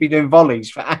 He'd just be doing volleys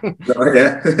for hours. Oh,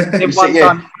 yeah. Then one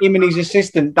time, him and his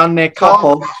assistant done their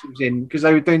car in because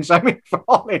they were doing so many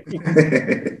volleys.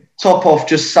 Top off,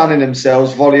 just sunning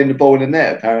themselves, volleying the ball in the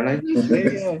net, apparently.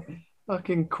 Yeah.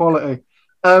 Fucking quality.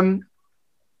 In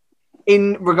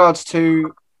regards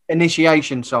to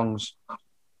initiation songs,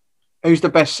 who's the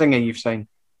best singer you've seen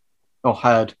or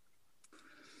heard?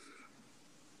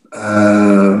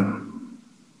 I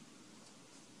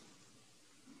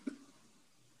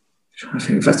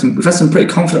think we've had some pretty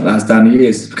confident lads down the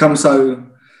years. It's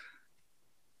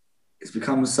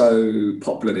become so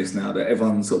popular this now that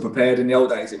everyone's sort of prepared. In the old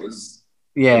days, it was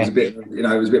a bit,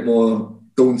 it was a bit more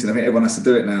daunting. I think everyone has to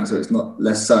do it now, so it's not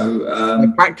less so.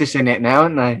 They're practicing it now,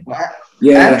 aren't they?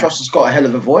 Yeah, Andros has got a hell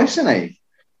of a voice, hasn't he?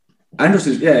 Andros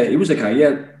is, he was okay.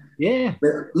 Yeah.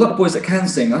 A lot of boys that can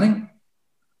sing. I think.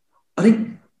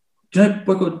 Do you know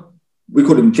we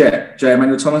called him Jet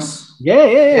Emmanuel Thomas?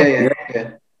 Yeah.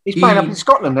 He's playing up in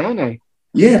Scotland now, isn't he?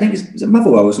 Yeah, I think it's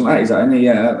Motherwell or something like that, isn't he?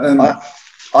 Yeah.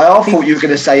 I thought you were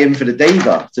going to say him for the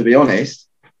diva, to be honest.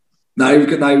 No, he was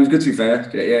good. No, he was good, to be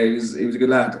fair. Yeah, he was a good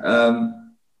lad.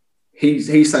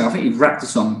 He's saying, I think he rapped a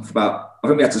song for about. I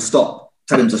think we had to tell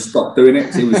him to stop doing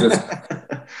it. He was just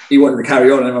he wanted to carry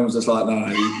on, and everyone was just like, "No,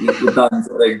 you're done."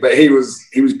 Sort of thing. But he was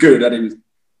good, and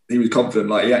he was confident.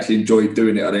 Like he actually enjoyed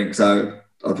doing it. I think so.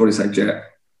 I'd probably say Jet.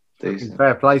 Decent.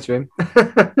 Fair play to him.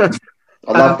 I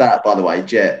love that, by the way,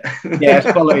 Jet. Yeah,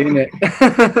 it's quality, isn't it?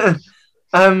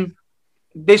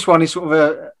 This one is sort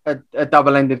of a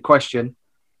double-ended question,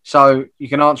 so you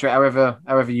can answer it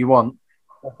however you want,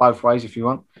 or both ways if you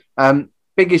want.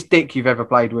 Biggest dick you've ever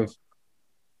played with?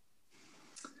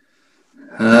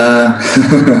 I'm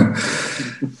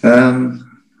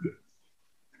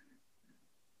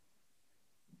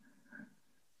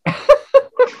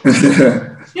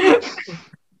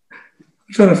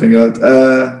trying to think.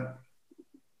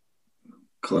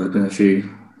 God, there's been a few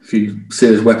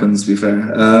serious weapons, to be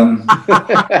fair.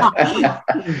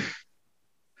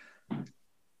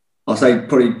 I'll say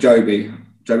probably Joby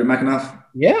McAnuff.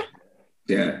 Yeah,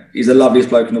 he's the loveliest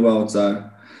bloke in the world. So,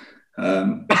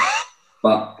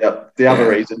 but yep, the other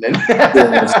reason then.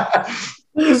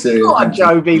 Serious. What a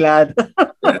Joby lad.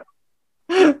 Yeah.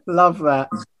 Love that.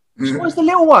 Where's the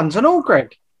little ones and all,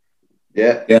 Greg?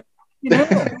 Yeah. You know,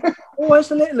 always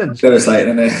the little ones.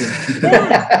 Devastating, isn't it?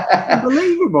 Yeah,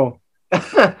 unbelievable.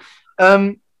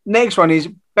 Next one is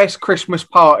best Christmas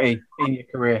party in your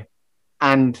career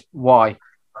and why?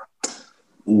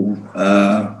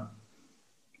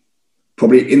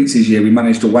 Probably Ince's year. We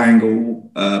managed to wangle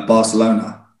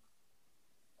Barcelona.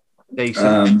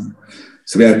 Decent.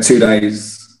 So we had 2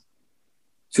 days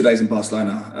 2 days in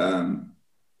Barcelona.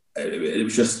 It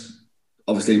was just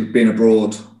obviously being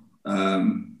abroad,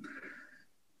 and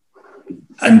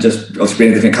just obviously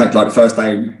being in different countries. Like the first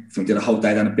day, I think we did a whole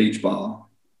day down a beach bar,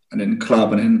 and then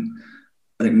club, and then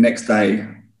I think the next day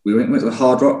we went to the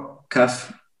Hard Rock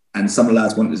Cafe, and some of the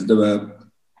lads wanted to do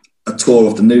a tour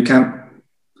of the new camp.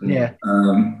 Yeah.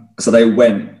 So they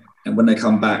went, and when they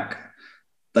come back,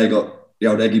 they got the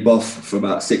old eggy boff for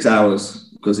about 6 hours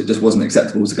because it just wasn't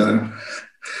acceptable to go.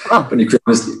 Oh. On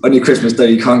your Christmas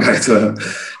day, you can't go to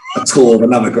a tour of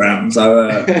another ground. So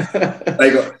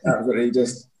they got absolutely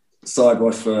just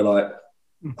sidewashed for like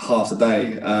half a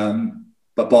day.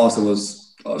 But Barca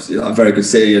was obviously a very good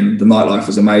city, and the nightlife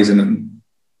was amazing. And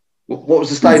What was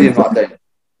the stadium like then?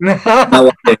 no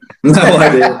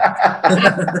idea.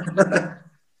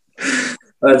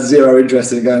 I had zero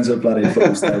interest in going to a bloody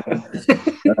football stadium.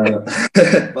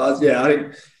 But yeah, I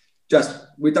think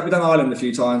we've done Ireland a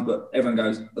few times, but everyone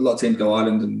goes. A lot of teams go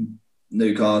Ireland and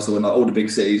Newcastle and like all the big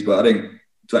cities. But I think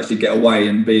to actually get away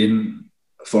and be in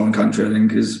a foreign country, I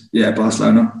think is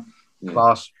Barcelona.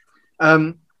 Class.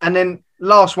 And then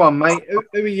last one, mate.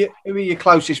 Who are your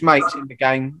closest mates in the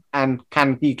game, and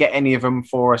can you get any of them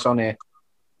for us on here?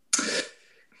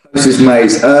 Closest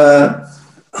mates.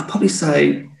 I'd probably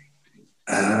say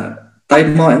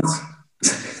Dave Martins.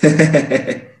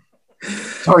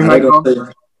 Sorry, mate.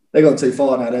 They got too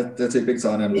far now. They're too big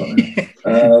time.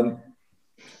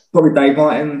 Probably Dave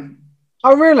Martin.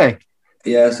 Oh, really?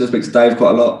 Yeah, so I speak to Dave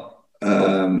quite a lot.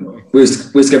 We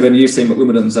was together in the youth team at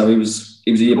Wimbledon, so he was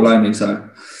a year below me. So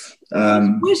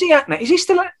where's he at now? Is he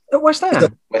still at West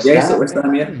Ham? He's at West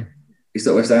Ham. Yeah, he's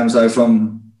at West Ham. So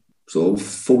from sort of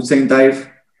 14, Dave,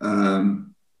 all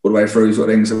the way through sort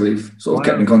of thing. So we've sort of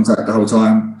kept in contact the whole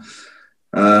time.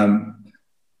 And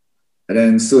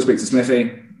then still speak to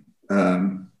Smithy.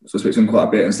 So I speak to him quite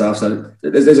a bit and stuff. So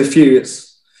there's a few.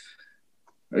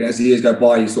 As the years go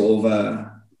by, you sort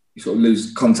of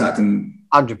lose contact, and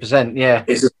 100%. Yeah,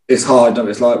 it's hard.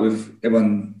 It's like with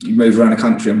everyone, you move around the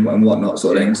country and whatnot,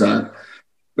 sort of thing. So,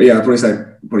 but yeah, I'd probably say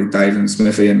Dave and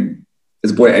Smithy, and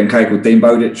there's a boy at MK called Dean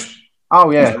Bowditch.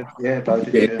 Oh yeah,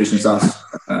 Bowditch and stuff.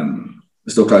 We're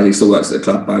still close. He still works at the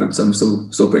club, so I'm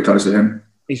still pretty close to him.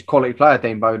 He's a quality player,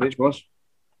 Dean Bowditch was.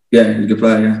 Yeah, he's a good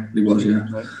player. Yeah, he was. Yeah.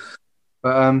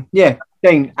 But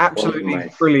Dean,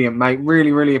 absolutely brilliant, mate.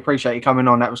 Really, really appreciate you coming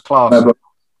on. That was class.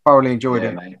 Thoroughly enjoyed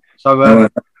it. Mate. So,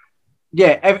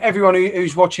 everyone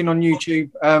who's watching on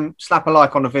YouTube, slap a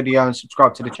like on the video and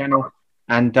subscribe to the channel.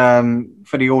 And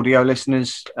for the audio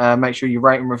listeners, make sure you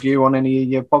rate and review on any of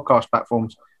your podcast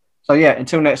platforms. So,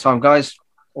 until next time, guys,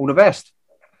 all the best.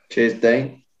 Cheers,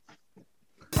 Dean.